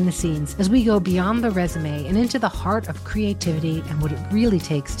and behind the scenes as we go beyond the resume and into the heart of creativity and what it really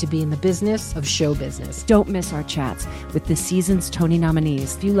takes to be in the business of show business. Don't miss our chats with this season's Tony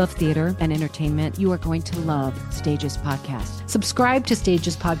nominees. If you love theater and entertainment, you are going to love Stages Podcast. Subscribe to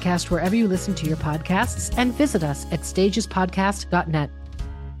Stages Podcast wherever you listen to your podcasts and visit us at stagespodcast.net.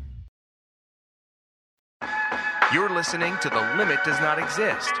 You're listening to The Limit Does Not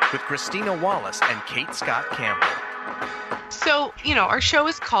Exist with Christina Wallace and Kate Scott Campbell. So, our show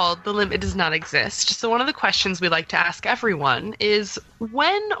is called The Limit Does Not Exist. So one of the questions we like to ask everyone is,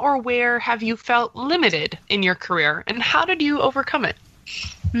 when or where have you felt limited in your career, and how did you overcome it?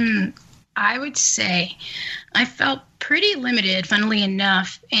 I would say I felt pretty limited, funnily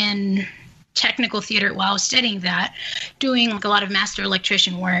enough, in technical theater while I was studying that, doing a lot of master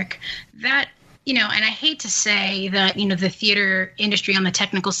electrician work. That and I hate to say that, the theater industry on the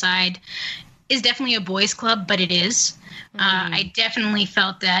technical side is definitely a boys' club, but it is. I definitely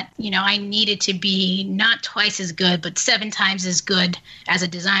felt that, I needed to be not twice as good, but 7 times as good as a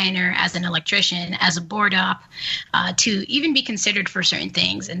designer, as an electrician, as a board op, to even be considered for certain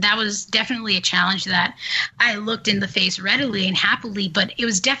things. And that was definitely a challenge that I looked in the face readily and happily, but it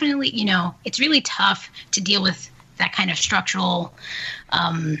was definitely, it's really tough to deal with that kind of structural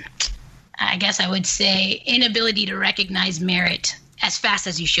I guess I would say, inability to recognize merit as fast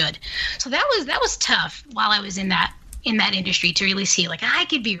as you should. So that was tough while I was in that industry, to really see, like, I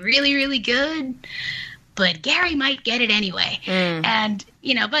could be really, really good, but Gary might get it anyway. And,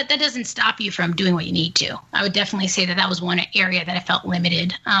 but that doesn't stop you from doing what you need to. I would definitely say that was one area that I felt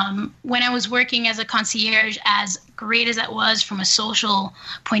limited. When I was working as a concierge, as great as that was from a social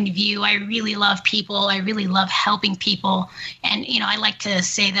point of view, I really love people. I really love helping people. And, I like to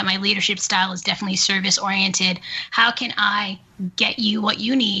say that my leadership style is definitely service oriented. How can I get you what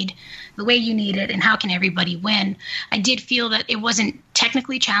you need, the way you need it, and how can everybody win? I did feel that it wasn't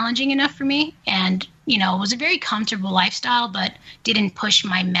technically challenging enough for me, and it was a very comfortable lifestyle, but didn't push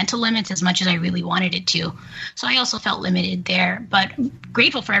my mental limits as much as I really wanted it to. So I also felt limited there, but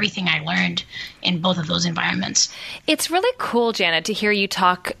grateful for everything I learned in both of those environments. It's really cool, Janett, to hear you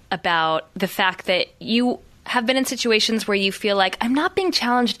talk about the fact that you have been in situations where you feel like, I'm not being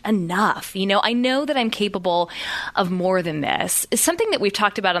challenged enough. I know that I'm capable of more than this. Something that we've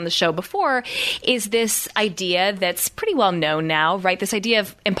talked about on the show before is this idea that's pretty well known now, right? This idea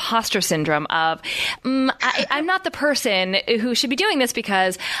of imposter syndrome of, I'm not the person who should be doing this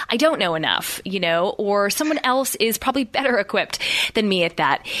because I don't know enough, or someone else is probably better equipped than me at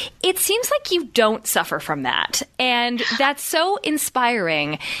that. It seems like you don't suffer from that. And that's so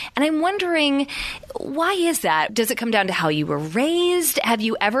inspiring. And I'm wondering, why is that? Does it come down to how you were raised? Have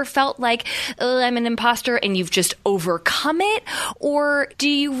you ever felt like, I'm an imposter, and you've just overcome it? Or do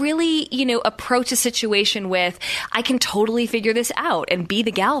you really, approach a situation with, I can totally figure this out and be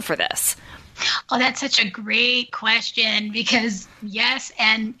the gal for this? Oh, that's such a great question, because yes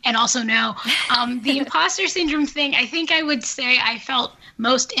and also no. The imposter syndrome thing, I think I would say I felt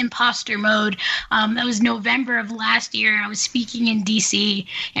most imposter mode. That was November of last year. I was speaking in DC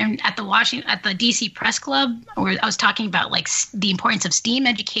and at the DC Press Club, where I was talking about like the importance of STEAM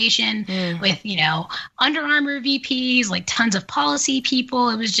education with, Under Armour VPs, like tons of policy people.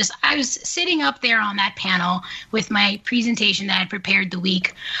 It was just, I was sitting up there on that panel with my presentation that I prepared the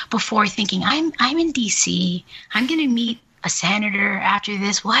week before, thinking, I'm in DC. I'm going to meet a senator after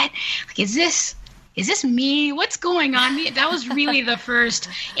this. What? Like, is this me? What's going on? That was really the first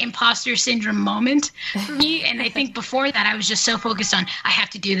imposter syndrome moment for me. And I think before that, I was just so focused on, I have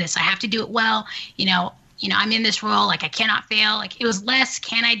to do this. I have to do it well. I'm in this role. Like, I cannot fail. Like, it was less,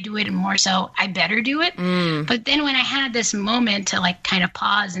 can I do it? And more so, I better do it. But then when I had this moment to like kind of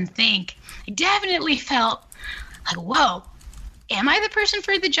pause and think, I definitely felt like, whoa, am I the person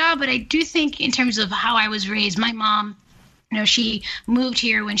for the job? But I do think in terms of how I was raised, my mom, she moved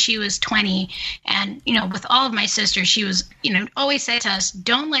here when she was 20. And, with all of my sisters, she was, always said to us,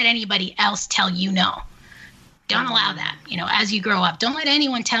 don't let anybody else tell you no. Don't allow that, as you grow up. Don't let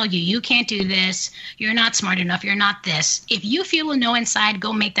anyone tell you, you can't do this. You're not smart enough. You're not this. If you feel a no inside,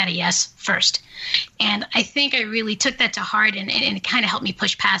 go make that a yes first. And I think I really took that to heart, and it kind of helped me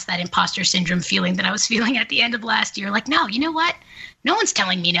push past that imposter syndrome feeling that I was feeling at the end of last year. Like, no, you know what? No one's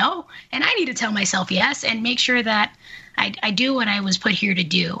telling me no. And I need to tell myself yes and make sure that I do what I was put here to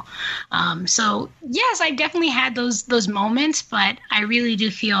do. So yes, I definitely had those moments, but I really do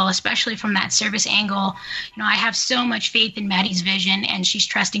feel, especially from that service angle, I have so much faith in Maddie's vision, and she's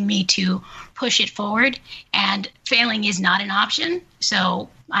trusting me to push it forward, and failing is not an option. So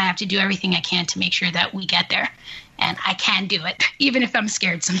I have to do everything I can to make sure that we get there, and I can do it, even if I'm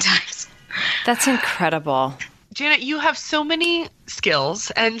scared sometimes. That's incredible. Janett, you have so many skills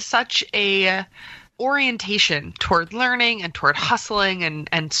and such a orientation toward learning and toward hustling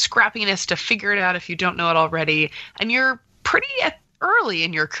and scrappiness to figure it out if you don't know it already. And you're pretty early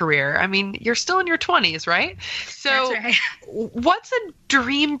in your career. I mean, you're still in your 20s, right? So that's right. What's a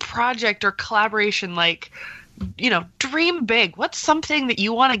dream project or collaboration like, dream big? What's something that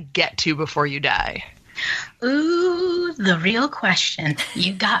you want to get to before you die? Ooh, the real question.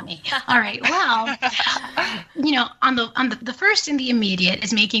 You got me. All right. Well, on the first and the immediate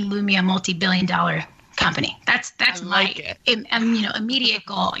is making Lumia a multi-billion-dollar company. That's my immediate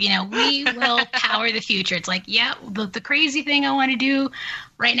goal. We will power the future. It's like, the crazy thing I want to do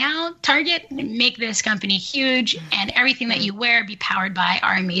right now, target, make this company huge, and everything that you wear be powered by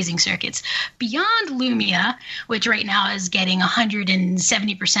our amazing circuits. Beyond Lumia, which right now is getting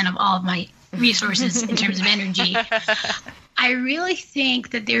 170% of all of my resources in terms of energy, I really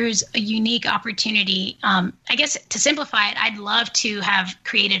think that there's a unique opportunity. I guess to simplify it, I'd love to have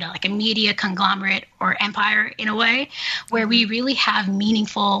created a media conglomerate or empire in a way where we really have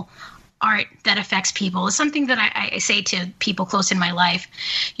meaningful art that affects people. It's something that I say to people close in my life.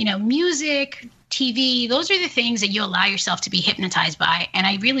 Music, TV, those are the things that you allow yourself to be hypnotized by. And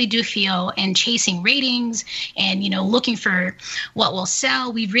I really do feel in chasing ratings and, looking for what will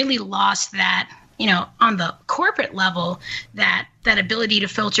sell, we've really lost that, on the corporate level, that ability to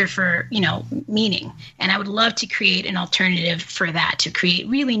filter for, meaning. And I would love to create an alternative for that, to create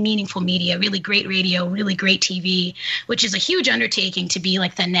really meaningful media, really great radio, really great TV, which is a huge undertaking to be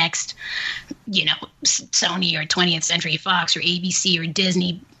like the next, Sony or 20th Century Fox or ABC or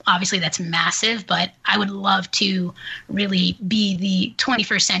Disney. Obviously, that's massive, but I would love to really be the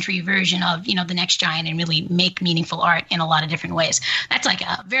 21st century version of, the next giant and really make meaningful art in a lot of different ways. That's like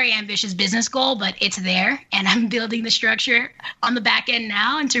a very ambitious business goal, but it's there, and I'm building the structure on the back end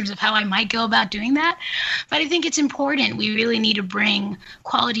now in terms of how I might go about doing that. But I think it's important. We really need to bring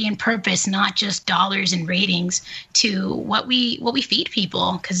quality and purpose, not just dollars and ratings, to what we feed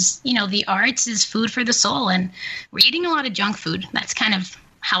people, because, the arts is food for the soul, and we're eating a lot of junk food. That's kind of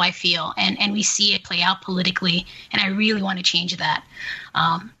how I feel, and we see it play out politically, and I really want to change that.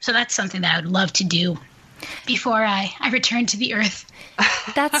 So that's something that I would love to do before I return to the earth.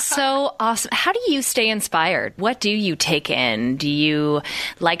 That's so awesome. How do you stay inspired? What do you take in? Do you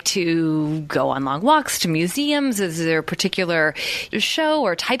like to go on long walks to museums? Is there a particular show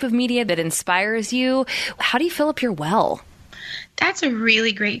or type of media that inspires you? How do you fill up your well? That's a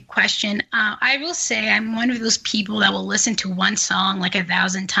really great question. I will say I'm one of those people that will listen to one song like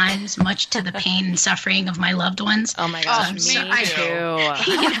 1,000 times, much to the pain and suffering of my loved ones. Oh my gosh, me too.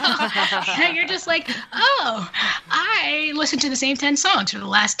 You're just like, oh, I listened to the same 10 songs for the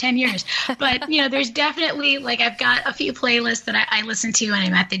last 10 years. But, there's definitely, like, I've got a few playlists that I listen to when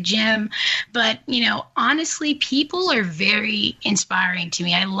I'm at the gym. But, honestly, people are very inspiring to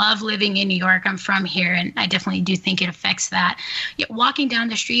me. I love living in New York. I'm from here, and I definitely do think it affects that. Walking down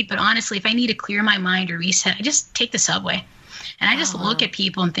the street, but honestly, if I need to clear my mind or reset, I just take the subway. And I just look at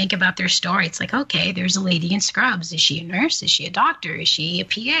people and think about their story. It's like, okay, there's a lady in scrubs. Is she a nurse? Is she a doctor? Is she a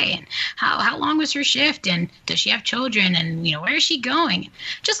PA? And how long was her shift? And does she have children? And, where is she going?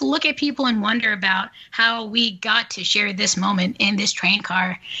 Just look at people and wonder about how we got to share this moment in this train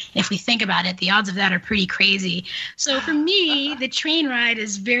car. If we think about it, the odds of that are pretty crazy. So for me, the train ride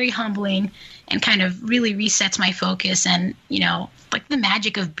is very humbling and kind of really resets my focus and, like the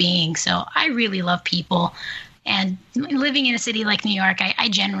magic of being. So I really love people. And living in a city like New York, I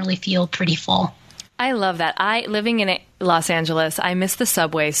generally feel pretty full. I love that. Living in Los Angeles, I miss the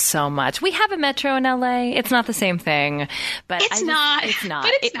subway so much. We have a metro in LA. It's not the same thing, but it's not. But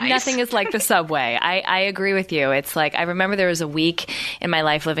it's nice. Nothing is like the subway. I agree with you. It's like, I remember there was a week in my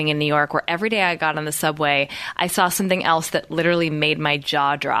life living in New York where every day I got on the subway, I saw something else that literally made my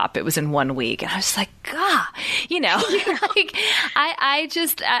jaw drop. It was in 1 week. And I was just like, God, like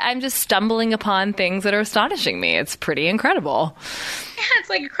I'm just stumbling upon things that are astonishing me. It's pretty incrable. Yeah, it's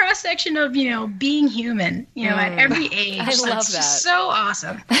like a cross section of, being human, at every age. I love that. So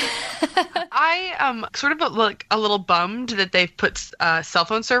awesome. I am sort of a little bummed that they've put cell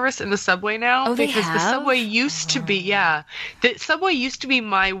phone service in the subway now. Oh, they because have? the subway used to be, the subway used to be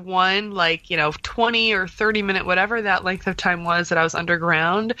my one, 20 or 30 minute, whatever that length of time was that I was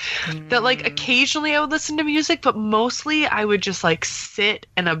underground. That occasionally I would listen to music, but mostly I would just sit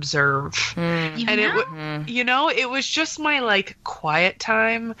and observe. And it was just my quiet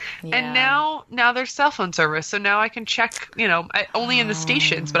time. Yeah. And now there's cell phone service, so now I can check, only in the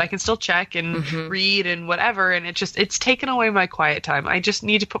stations, but I can still check and read and whatever, and it's taken away my quiet time. I just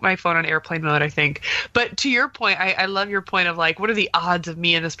need to put my phone on airplane mode, I think. But to your point, I love your point of what are the odds of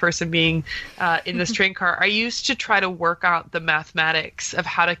me and this person being in this train car? I used to try to work out the mathematics of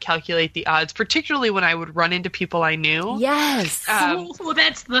how to calculate the odds, particularly when I would run into people I knew. Yes. Well,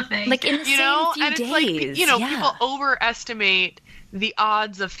 that's the thing. In the same few and days. It's people overestimate the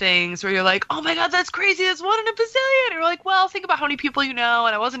odds of things where you're like, oh my God, that's crazy. That's 1 in a bazillion. And you're like, well, think about how many people you know.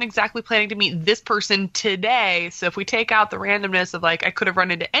 And I wasn't exactly planning to meet this person today. So if we take out the randomness of I could have run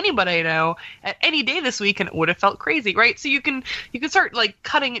into anybody I know at any day this week and it would have felt crazy, right? So you can start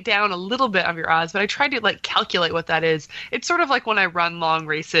cutting it down a little bit of your odds. But I tried to calculate what that is. It's sort of like when I run long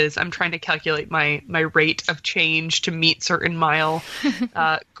races, I'm trying to calculate my rate of change to meet certain mile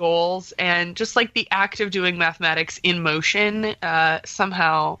goals. And just the act of doing mathematics in motion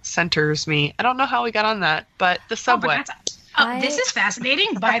somehow centers me. I don't know how we got on that, but the subway. This is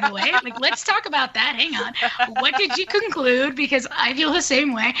fascinating, by the way. Let's talk about that. Hang on. What did you conclude? Because I feel the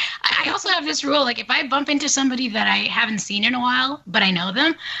same way. I also have this rule, if I bump into somebody that I haven't seen in a while, but I know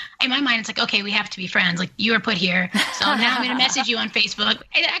them, in my mind, it's okay, we have to be friends. You were put here, so now I'm going to message you on Facebook.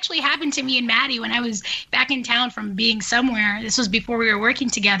 It actually happened to me and Maddie when I was back in town from being somewhere. This was before we were working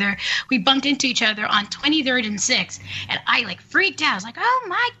together. We bumped into each other on 23rd and 6th, and I freaked out. I was like, oh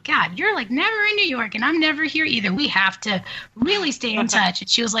my God, you're never in New York, and I'm never here either. We have to really stay in touch. And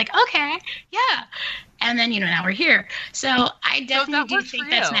she was like, okay, yeah. And then, now we're here. So I definitely do think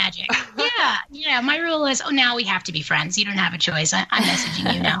that's magic. Yeah. My rule is, now we have to be friends. You don't have a choice. I'm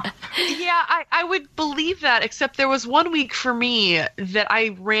messaging you now. Yeah, I would believe that, except there was 1 week for me that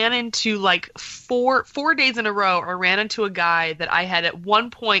I ran into 4 days in a row. I ran into a guy that I had at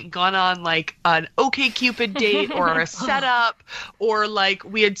one point gone on an OkCupid date or a setup, or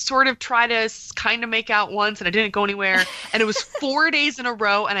we had sort of tried to kind of make out once and it didn't go anywhere. And it was 4 days in a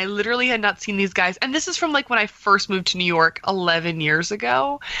row and I literally had not seen these guys. And this is from when I first moved to New York 11 years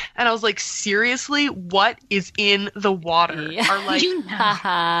ago. And I was like, seriously, what is in the water?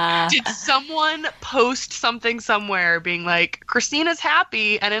 Yeah. Did someone post something somewhere being like, Christina's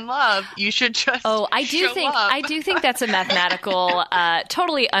happy and in love, you should just I do think that's a mathematical,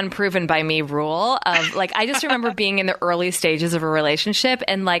 totally unproven by me rule of I just remember being in the early stages of a relationship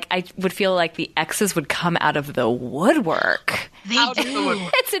and I would feel like the exes would come out of the woodwork. They do.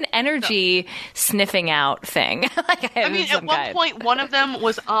 It's an energy sniffing out thing. At one point, one of them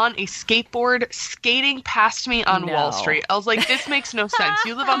was on a skateboard skateboard skating past me on Wall Street. I was like, this makes no sense.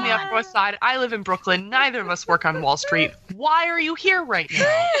 You live on the Upper West Side. I live in Brooklyn. Neither of us work on Wall Street. Why are you here right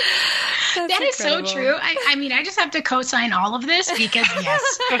now? That is so true. I mean, I just have to co-sign all of this because,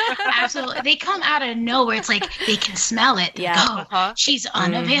 yes, absolutely. They come out of nowhere. It's like they can smell it. Yeah. Go, she's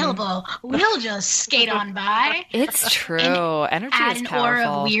unavailable. We'll just skate on by. It's true. Energy add is an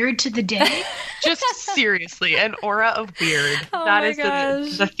powerful. aura of weird to the day. Just seriously, an aura of weird. Oh that my is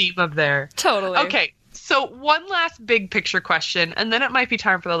gosh. the theme of there. Totally. Okay, so one last big picture question, and then it might be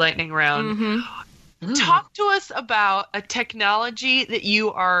time for the lightning round. Mm-hmm. Talk to us about a technology that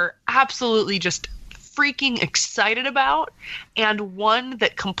you are absolutely just freaking excited about, and one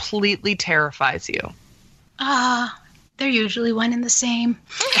that completely terrifies you. They're usually one and the same.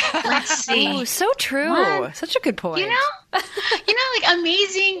 Let's see. Ooh, so true. One. Such a good point. You know, like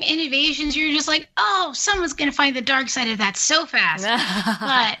amazing innovations. You're just like, oh, someone's going to find the dark side of that so fast.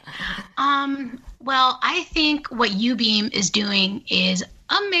 But, well, I think what U-Beam is doing is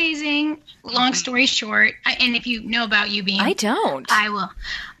amazing. Long story short, and if you know about U-Beam, I don't. I will.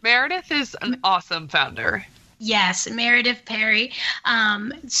 Meredith is an awesome founder. Yes, Meredith Perry.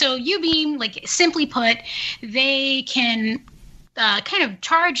 So U-Beam, like simply put, they can kind of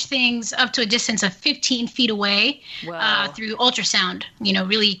charge things up to a distance of 15 feet away through ultrasound,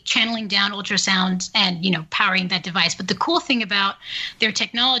 really channeling down ultrasound and, powering that device. But the cool thing about their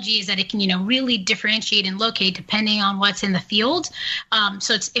technology is that it can, really differentiate and locate depending on what's in the field.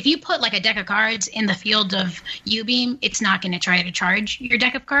 So if you put like a deck of cards in the field of U-Beam, it's not going to try to charge your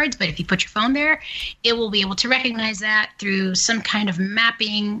deck of cards. But if you put your phone there, it will be able to recognize that through some kind of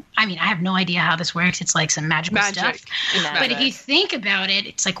mapping. I mean, I have no idea how this works. It's like some magical stuff. But if you think about it,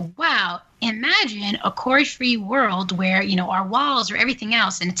 it's like, wow, imagine a cord-free world where, our walls or everything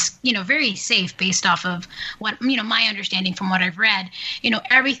else, and it's, very safe based off of what, my understanding from what I've read,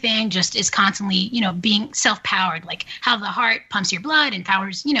 everything just is constantly, being self-powered, like how the heart pumps your blood and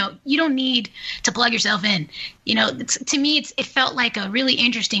powers, you don't need to plug yourself in. To me, it felt like a really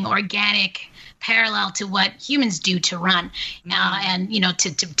interesting organic parallel to what humans do to run and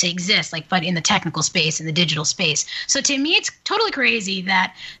to exist, like, but in the technical space, in the digital space. So to me, it's totally crazy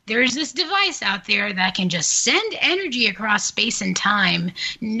that there's this device out there that can just send energy across space and time,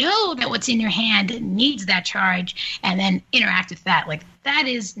 know that what's in your hand needs that charge, and then interact with that. Like, that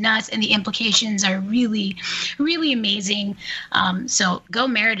is nuts, and the implications are really, really amazing. So go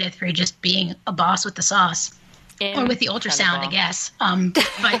Meredith for just being a boss with the sauce. Or with the ultrasound, I guess.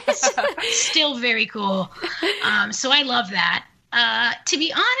 But still very cool. So I love that. To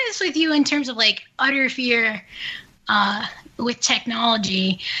be honest with you, in terms of like utter fear with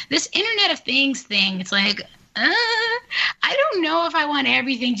technology, this Internet of Things thing, it's like, I don't know if I want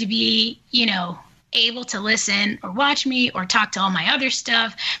everything to be, able to listen or watch me or talk to all my other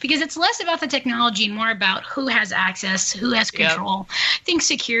stuff, because it's less about the technology and more about who has access, who has control. Yep. I think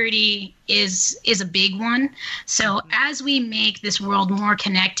security is a big one. So as we make this world more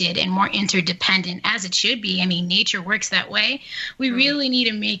connected and more interdependent, as it should be, I mean, nature works that way, we really need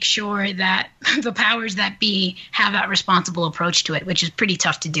to make sure that the powers that be have that responsible approach to it, which is pretty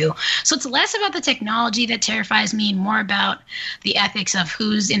tough to do. So it's less about the technology that terrifies me and more about the ethics of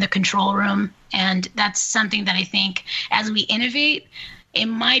who's in the control room. And that's something that I think as we innovate, it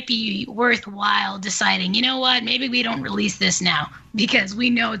might be worthwhile deciding, you know what, maybe we don't release this now because we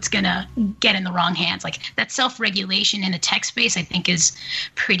know it's going to get in the wrong hands. Like, that self-regulation in the tech space, I think, is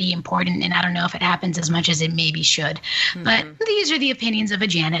pretty important. And I don't know if it happens as much as it maybe should. Mm-hmm. But these are the opinions of a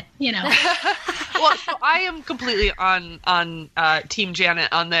Janett, Well, so I am completely on Team Janett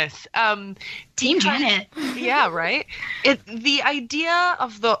on this. Team Janett. Yeah, right? The idea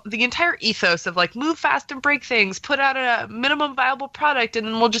of the entire ethos of, like, move fast and break things, put out a minimum viable product, and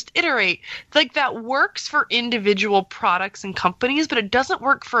then we'll just iterate. Like, that works for individual products and companies, but it doesn't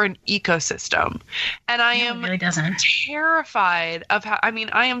work for an ecosystem. And I am really doesn't. Terrified of how,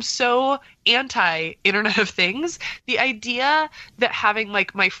 I am so anti-Internet of Things. The idea that having,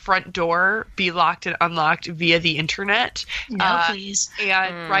 like, my front door be locked and unlocked via the internet. No, please.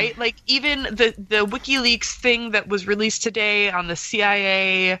 And, right? Like, even the WikiLeaks thing that was released today on the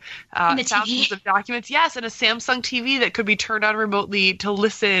CIA, thousands of documents. Yes, and a Samsung TV that could be turned on remotely to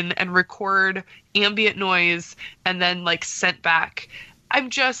listen and record ambient noise and then, like, sent back.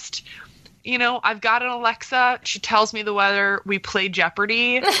 I'm just... I've got an Alexa. She tells me the weather. We play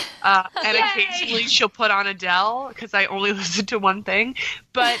Jeopardy. And occasionally she'll put on Adele because I only listen to one thing.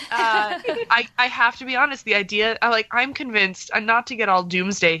 But I have to be honest. The idea, I'm convinced, and not to get all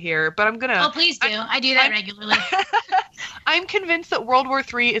doomsday here, but I'm going to... Oh, please do. I do that regularly. I'm convinced that World War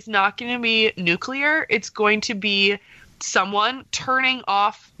III is not going to be nuclear. It's going to be someone turning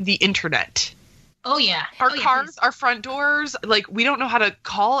off the internet. Oh, yeah. Our cars, our front doors, like, we don't know how to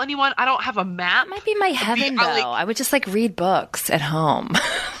call anyone. I don't have a map. It might be my heaven, though. I would just, like, read books at home.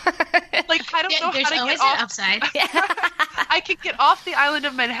 Like, I don't know how to get off. Upside. I could get off the island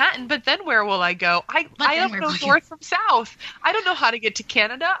of Manhattan, but then where will I go? I don't know north from south. I don't know how to get to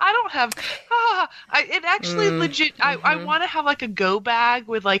Canada. I don't have. It actually legit. I want to have like a go bag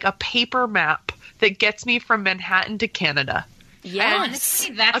with like a paper map that gets me from Manhattan to Canada. Yes,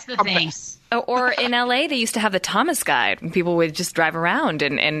 honestly, that's the thing. Or in LA, they used to have the Thomas Guide when people would just drive around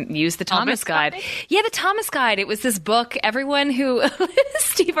and use the Thomas Guide. Yeah, the Thomas Guide. It was this book. Everyone who,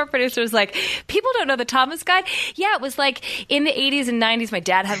 Steve, our producer, was like, people don't know the Thomas Guide. Yeah, it was like in the 80s and 90s. My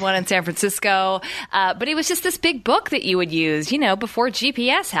dad had one in San Francisco. But it was just this big book that you would use, before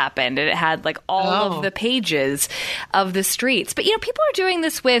GPS happened. And it had like all of the pages of the streets. But, people are doing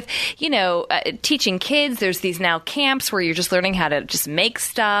this with, teaching kids. There's these now camps where you're just learning how to just make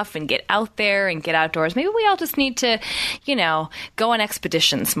stuff and get out there and get outdoors. Maybe we all just need to, go on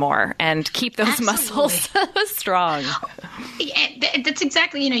expeditions more and keep those muscles strong. Yeah, that's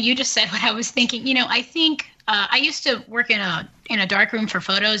exactly, you just said what I was thinking. I think I used to work in a darkroom for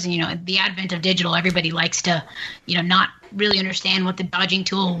photos, and the advent of digital, everybody likes to, not really understand what the dodging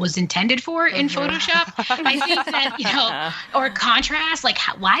tool was intended for in Photoshop. I think that, or contrast, like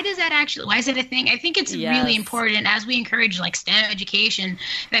why is it a thing? I think it's really important as we encourage like STEM education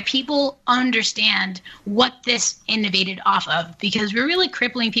that people understand what this innovated off of, because we're really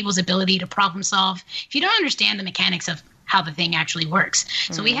crippling people's ability to problem solve if you don't understand the mechanics of how the thing actually works.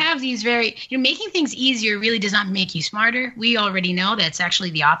 So we have these making things easier really does not make you smarter. We already know that's actually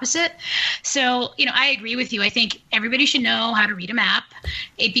the opposite. So, I agree with you. I think everybody should know how to read a map.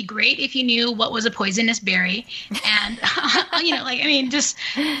 It'd be great if you knew what was a poisonous berry. And, just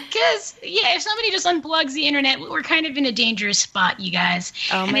because, if somebody just unplugs the internet, we're kind of in a dangerous spot, you guys.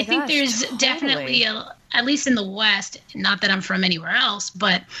 And I think there's definitely, at least in the West, not that I'm from anywhere else,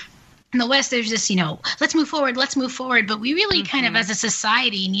 but in the West, there's this, let's move forward. But we really kind of, as a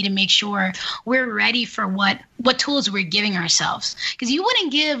society, need to make sure we're ready for what tools we're giving ourselves. Because you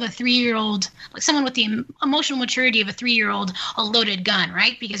wouldn't give a 3-year-old, like someone with the emotional maturity of a 3-year-old, a loaded gun,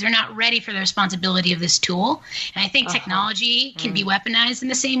 right? Because they're not ready for the responsibility of this tool. And I think technology can be weaponized in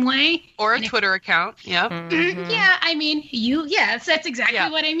the same way. Or a Twitter account. Yep. Yeah, I mean, that's exactly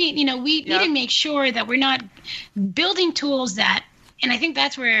what I mean. We need to make sure that we're not building tools that. And I think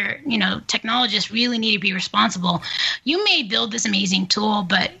that's where, technologists really need to be responsible. You may build this amazing tool,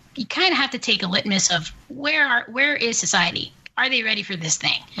 but you kind of have to take a litmus of where is society? Are they ready for this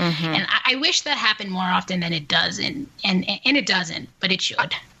thing? And I wish that happened more often than it does, and it doesn't, but it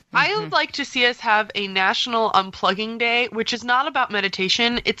should. I would like to see us have a national unplugging day, which is not about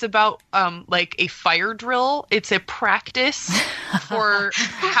meditation. It's about like a fire drill. It's a practice for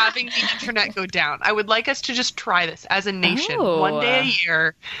having the internet go down. I would like us to just try this as a nation. One day a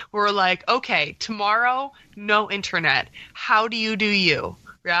year, we're like, okay, tomorrow, no internet. How do you do you?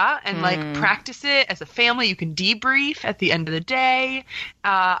 Yeah, and practice it as a family. You can debrief at the end of the day.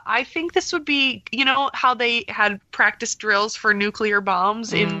 I think this would be, how they had practice drills for nuclear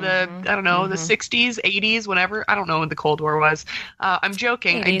bombs in the, the 60s, 80s, whenever. I don't know when the Cold War was. I'm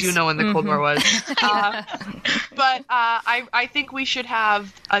joking. 80s. I do know when the Cold War was. But I think we should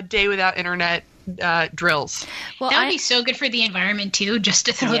have a day without internet drills. Well, that would be so good for the environment too, just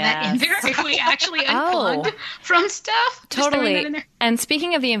to throw that in there. If we actually unplugged from stuff. Totally. And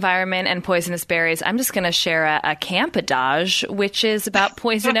speaking of the environment and poisonous berries, I'm just going to share a camp adage, which is about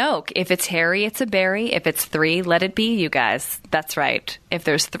poison oak. If it's hairy, it's a berry. If it's 3, let it be, you guys. That's right. If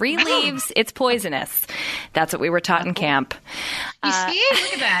there's 3 leaves, it's poisonous. That's what we were taught in camp. You see?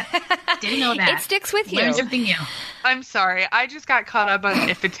 Look at that. Didn't know that. It sticks with you. Learn something new. I'm sorry. I just got caught up on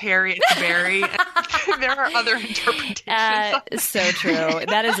if it's hairy, it's a berry. There are other interpretations. So true.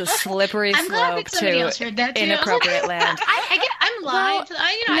 That is a slippery slope to inappropriate land. I'm lying.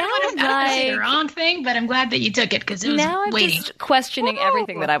 I don't want to say the wrong thing, but I'm glad that you took it because it was now I'm waiting. Just questioning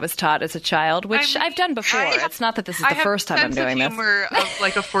everything that I was taught as a child, which I've done before. It's not that this is the first time I'm doing this. I have humor of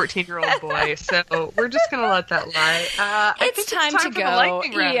like a 14-year-old boy, so we're just going to let that lie. It's time to go.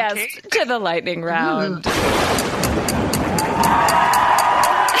 Yes, to the lightning round.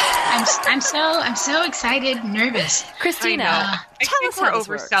 I'm so excited, nervous. Christina, I think we're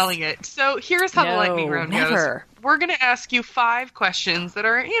overselling it. So here's how the lightning round goes. we're going to ask you 5 questions that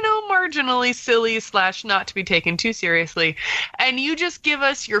are, marginally silly / not to be taken too seriously. And you just give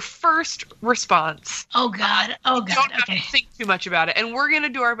us your first response. Oh, God. Don't have to think too much about it. And we're going to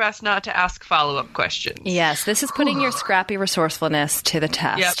do our best not to ask follow-up questions. Yes, this is putting your scrappy resourcefulness to the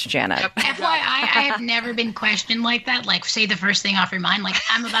test, Janett. FYI, I have never been questioned like that. Like, say the first thing off your mind. Like,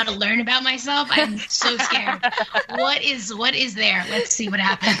 I'm about to learn about myself. I'm so scared. What is there? Let's see what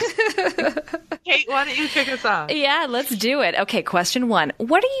happens. Kate, why don't you kick us off? Yeah, let's do it. Okay, question 1.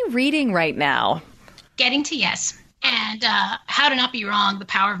 What are you reading right now? Getting to Yes. And How to Not Be Wrong, The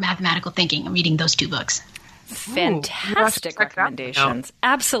Power of Mathematical Thinking. I'm reading those 2 books. Fantastic recommendations.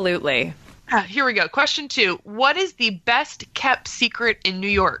 Absolutely. Here we go. Question 2. What is the best kept secret in New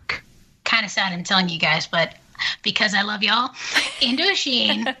York? Kind of sad I'm telling you guys, but because I love y'all,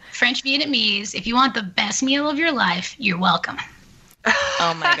 Indochine, French Vietnamese, if you want the best meal of your life, you're welcome.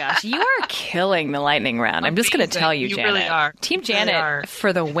 Oh my gosh, you are killing the lightning round. I'm just going to tell you, Janett. Really are. Team Janett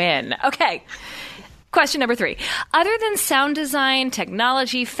for the win. Okay. Question number 3. Other than sound design,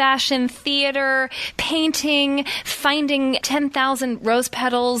 technology, fashion, theater, painting, finding 10,000 rose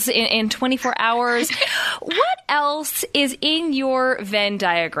petals in 24 hours, what else is in your Venn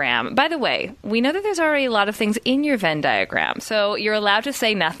diagram? By the way, we know that there's already a lot of things in your Venn diagram, so you're allowed to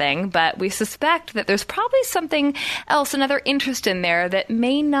say nothing, but we suspect that there's probably something else, another interest in there that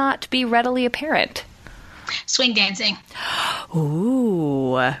may not be readily apparent. Swing dancing.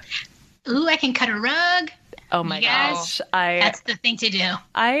 Ooh, I can cut a rug. Oh my gosh. That's the thing to do.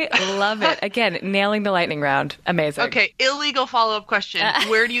 I love it. Again, nailing the lightning round. Amazing. Okay, illegal follow-up question.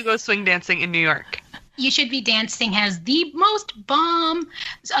 Where do you go swing dancing in New York? You Should Be Dancing has the most bomb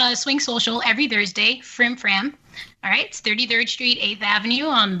swing social every Thursday, Frim Fram. All right, it's 33rd Street, 8th Avenue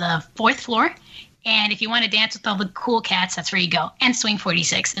on the 4th floor. And if you want to dance with all the cool cats, that's where you go. And Swing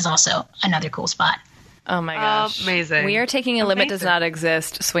 46 is also another cool spot. Oh my gosh. Amazing. We are taking a Limit Does Not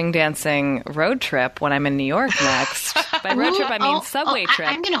Exist swing dancing road trip when I'm in New York next. By road trip, I mean subway trip.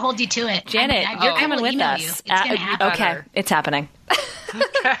 I'm going to hold you to it. Janett, you're coming with us. It's going to happen. Okay, it's happening.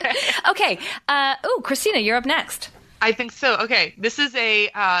 Okay. Christina, you're up next. I think so. Okay, this is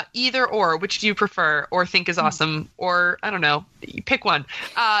a either or. Which do you prefer or think is awesome? Or, I don't know, you pick one.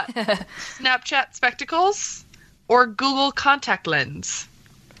 Snapchat spectacles or Google contact lens?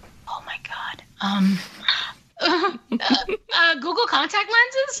 Oh my God. Google contact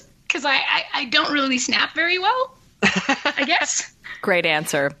lenses? Because I don't really snap very well, I guess. Great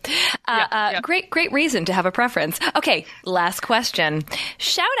answer. Great reason to have a preference. Okay, last question.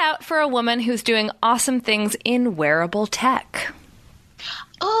 Shout out for a woman who's doing awesome things in wearable tech.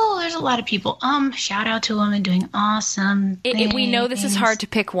 Oh, there's a lot of people. Shout out to a woman doing awesome things. We know this is hard to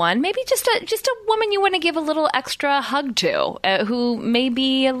pick one. Maybe just a woman you want to give a little extra hug to, who may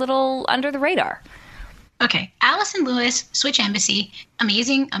be a little under the radar. Okay, Allison Lewis, Switch Embassy,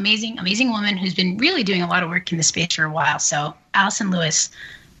 amazing woman who's been really doing a lot of work in this space for a while. So, Allison Lewis,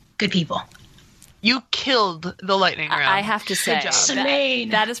 good people. You killed the lightning round. I have to say,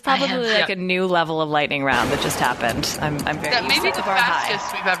 that is probably a new level of lightning round that just happened. I'm very that may be the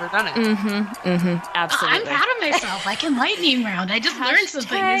fastest we've ever done it. Absolutely. I'm proud of myself. I can lightning round. I just learned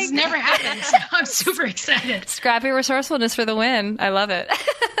something. This never happened, so I'm super excited. Scrappy resourcefulness for the win. I love it.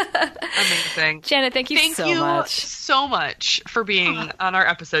 Amazing. Janett, thank you so much for being on our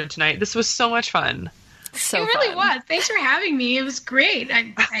episode tonight. This was so much fun. It really was. Thanks for having me. It was great.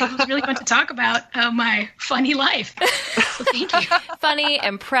 It was really fun to talk about my funny life. So thank you. Funny,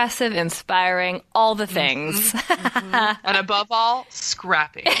 impressive, inspiring, all the things. And above all,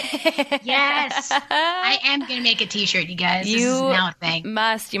 scrappy. Yes. I am going to make a t-shirt, you guys. This is now a thing.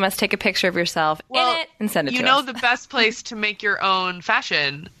 You must take a picture of yourself in it and send it to us. You know the best place to make your own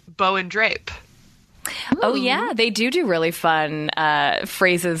fashion, Bow and Drape. Ooh. Oh, yeah. They do really fun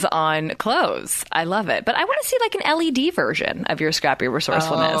phrases on clothes. I love it. But I want to see like an LED version of your Scrappy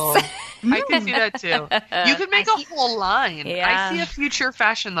resourcefulness. Oh, I can see that too. You could make a whole line. Yeah. I see a future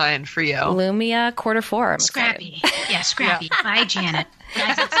fashion line for you. Lumia Q4. Scrappy. Yeah, Scrappy. Bye, Janett.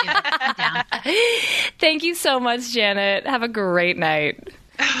 Guys, let's do it. I'm down. Thank you so much, Janett. Have a great night.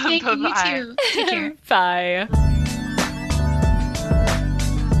 Thank you. You too. Take care. Bye.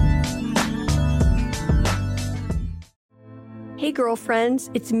 Hey girlfriends,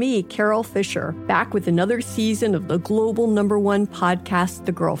 it's me, Carol Fisher, back with another season of the global #1 podcast,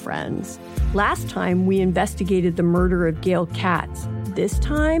 The Girlfriends. Last time, we investigated the murder of Gail Katz. This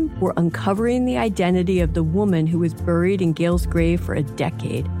time, we're uncovering the identity of the woman who was buried in Gail's grave for a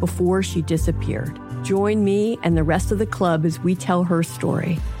decade before she disappeared. Join me and the rest of the club as we tell her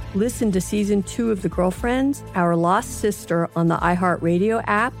story. Listen to Season 2 of The Girlfriends, Our Lost Sister on the iHeartRadio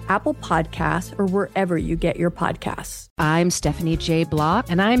app, Apple Podcasts, or wherever you get your podcasts. I'm Stephanie J. Block.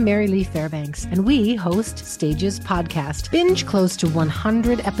 And I'm Mary Lee Fairbanks, and we host Stages Podcast. Binge close to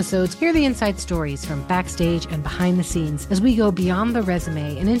 100 episodes. Hear the inside stories from backstage and behind the scenes as we go beyond the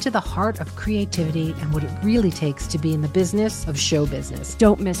resume and into the heart of creativity and what it really takes to be in the business of show business.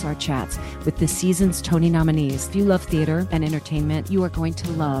 Don't miss our chats with the season's Tony nominees. If you love theater and entertainment, you are going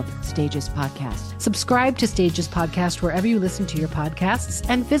to love Stages Podcast. Subscribe to Stages Podcast wherever you listen to your podcasts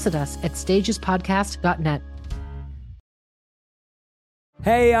and visit us at stagespodcast.net.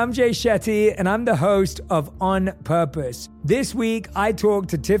 Hey, I'm Jay Shetty, and I'm the host of On Purpose. This week, I talked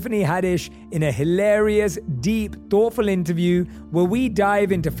to Tiffany Haddish in a hilarious, deep, thoughtful interview where we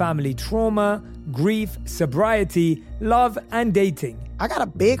dive into family trauma, grief, sobriety, love, and dating. I got a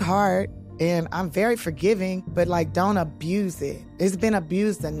big heart, and I'm very forgiving, but don't abuse it. It's been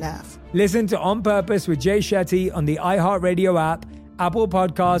abused enough. Listen to On Purpose with Jay Shetty on the iHeartRadio app, Apple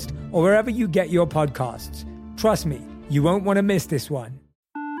Podcast, or wherever you get your podcasts. Trust me, you won't want to miss this one.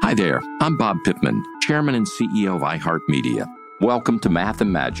 Hi there, I'm Bob Pittman, Chairman and CEO of iHeartMedia. Welcome to Math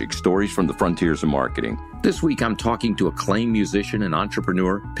and Magic, Stories from the Frontiers of Marketing. This week I'm talking to acclaimed musician and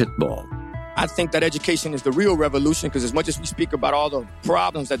entrepreneur, Pitbull. I think that education is the real revolution because as much as we speak about all the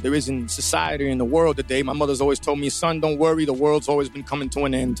problems that there is in society and in the world today, my mother's always told me, son, don't worry, the world's always been coming to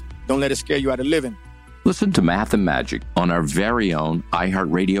an end. Don't let it scare you out of living. Listen to Math and Magic on our very own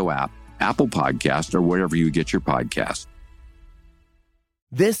iHeartRadio app, Apple Podcast, or wherever you get your podcasts.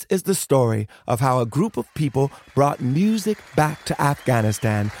 This is the story of how a group of people brought music back to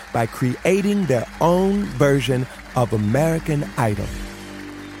Afghanistan by creating their own version of American Idol.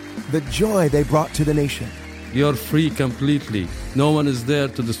 The joy they brought to the nation. You're free completely. No one is there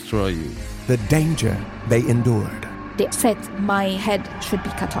to destroy you. The danger they endured. They said my head should be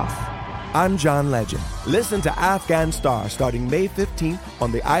cut off. I'm John Legend. Listen to Afghan Star starting May 15th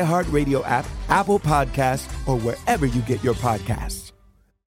on the iHeartRadio app, Apple Podcasts, or wherever you get your podcasts.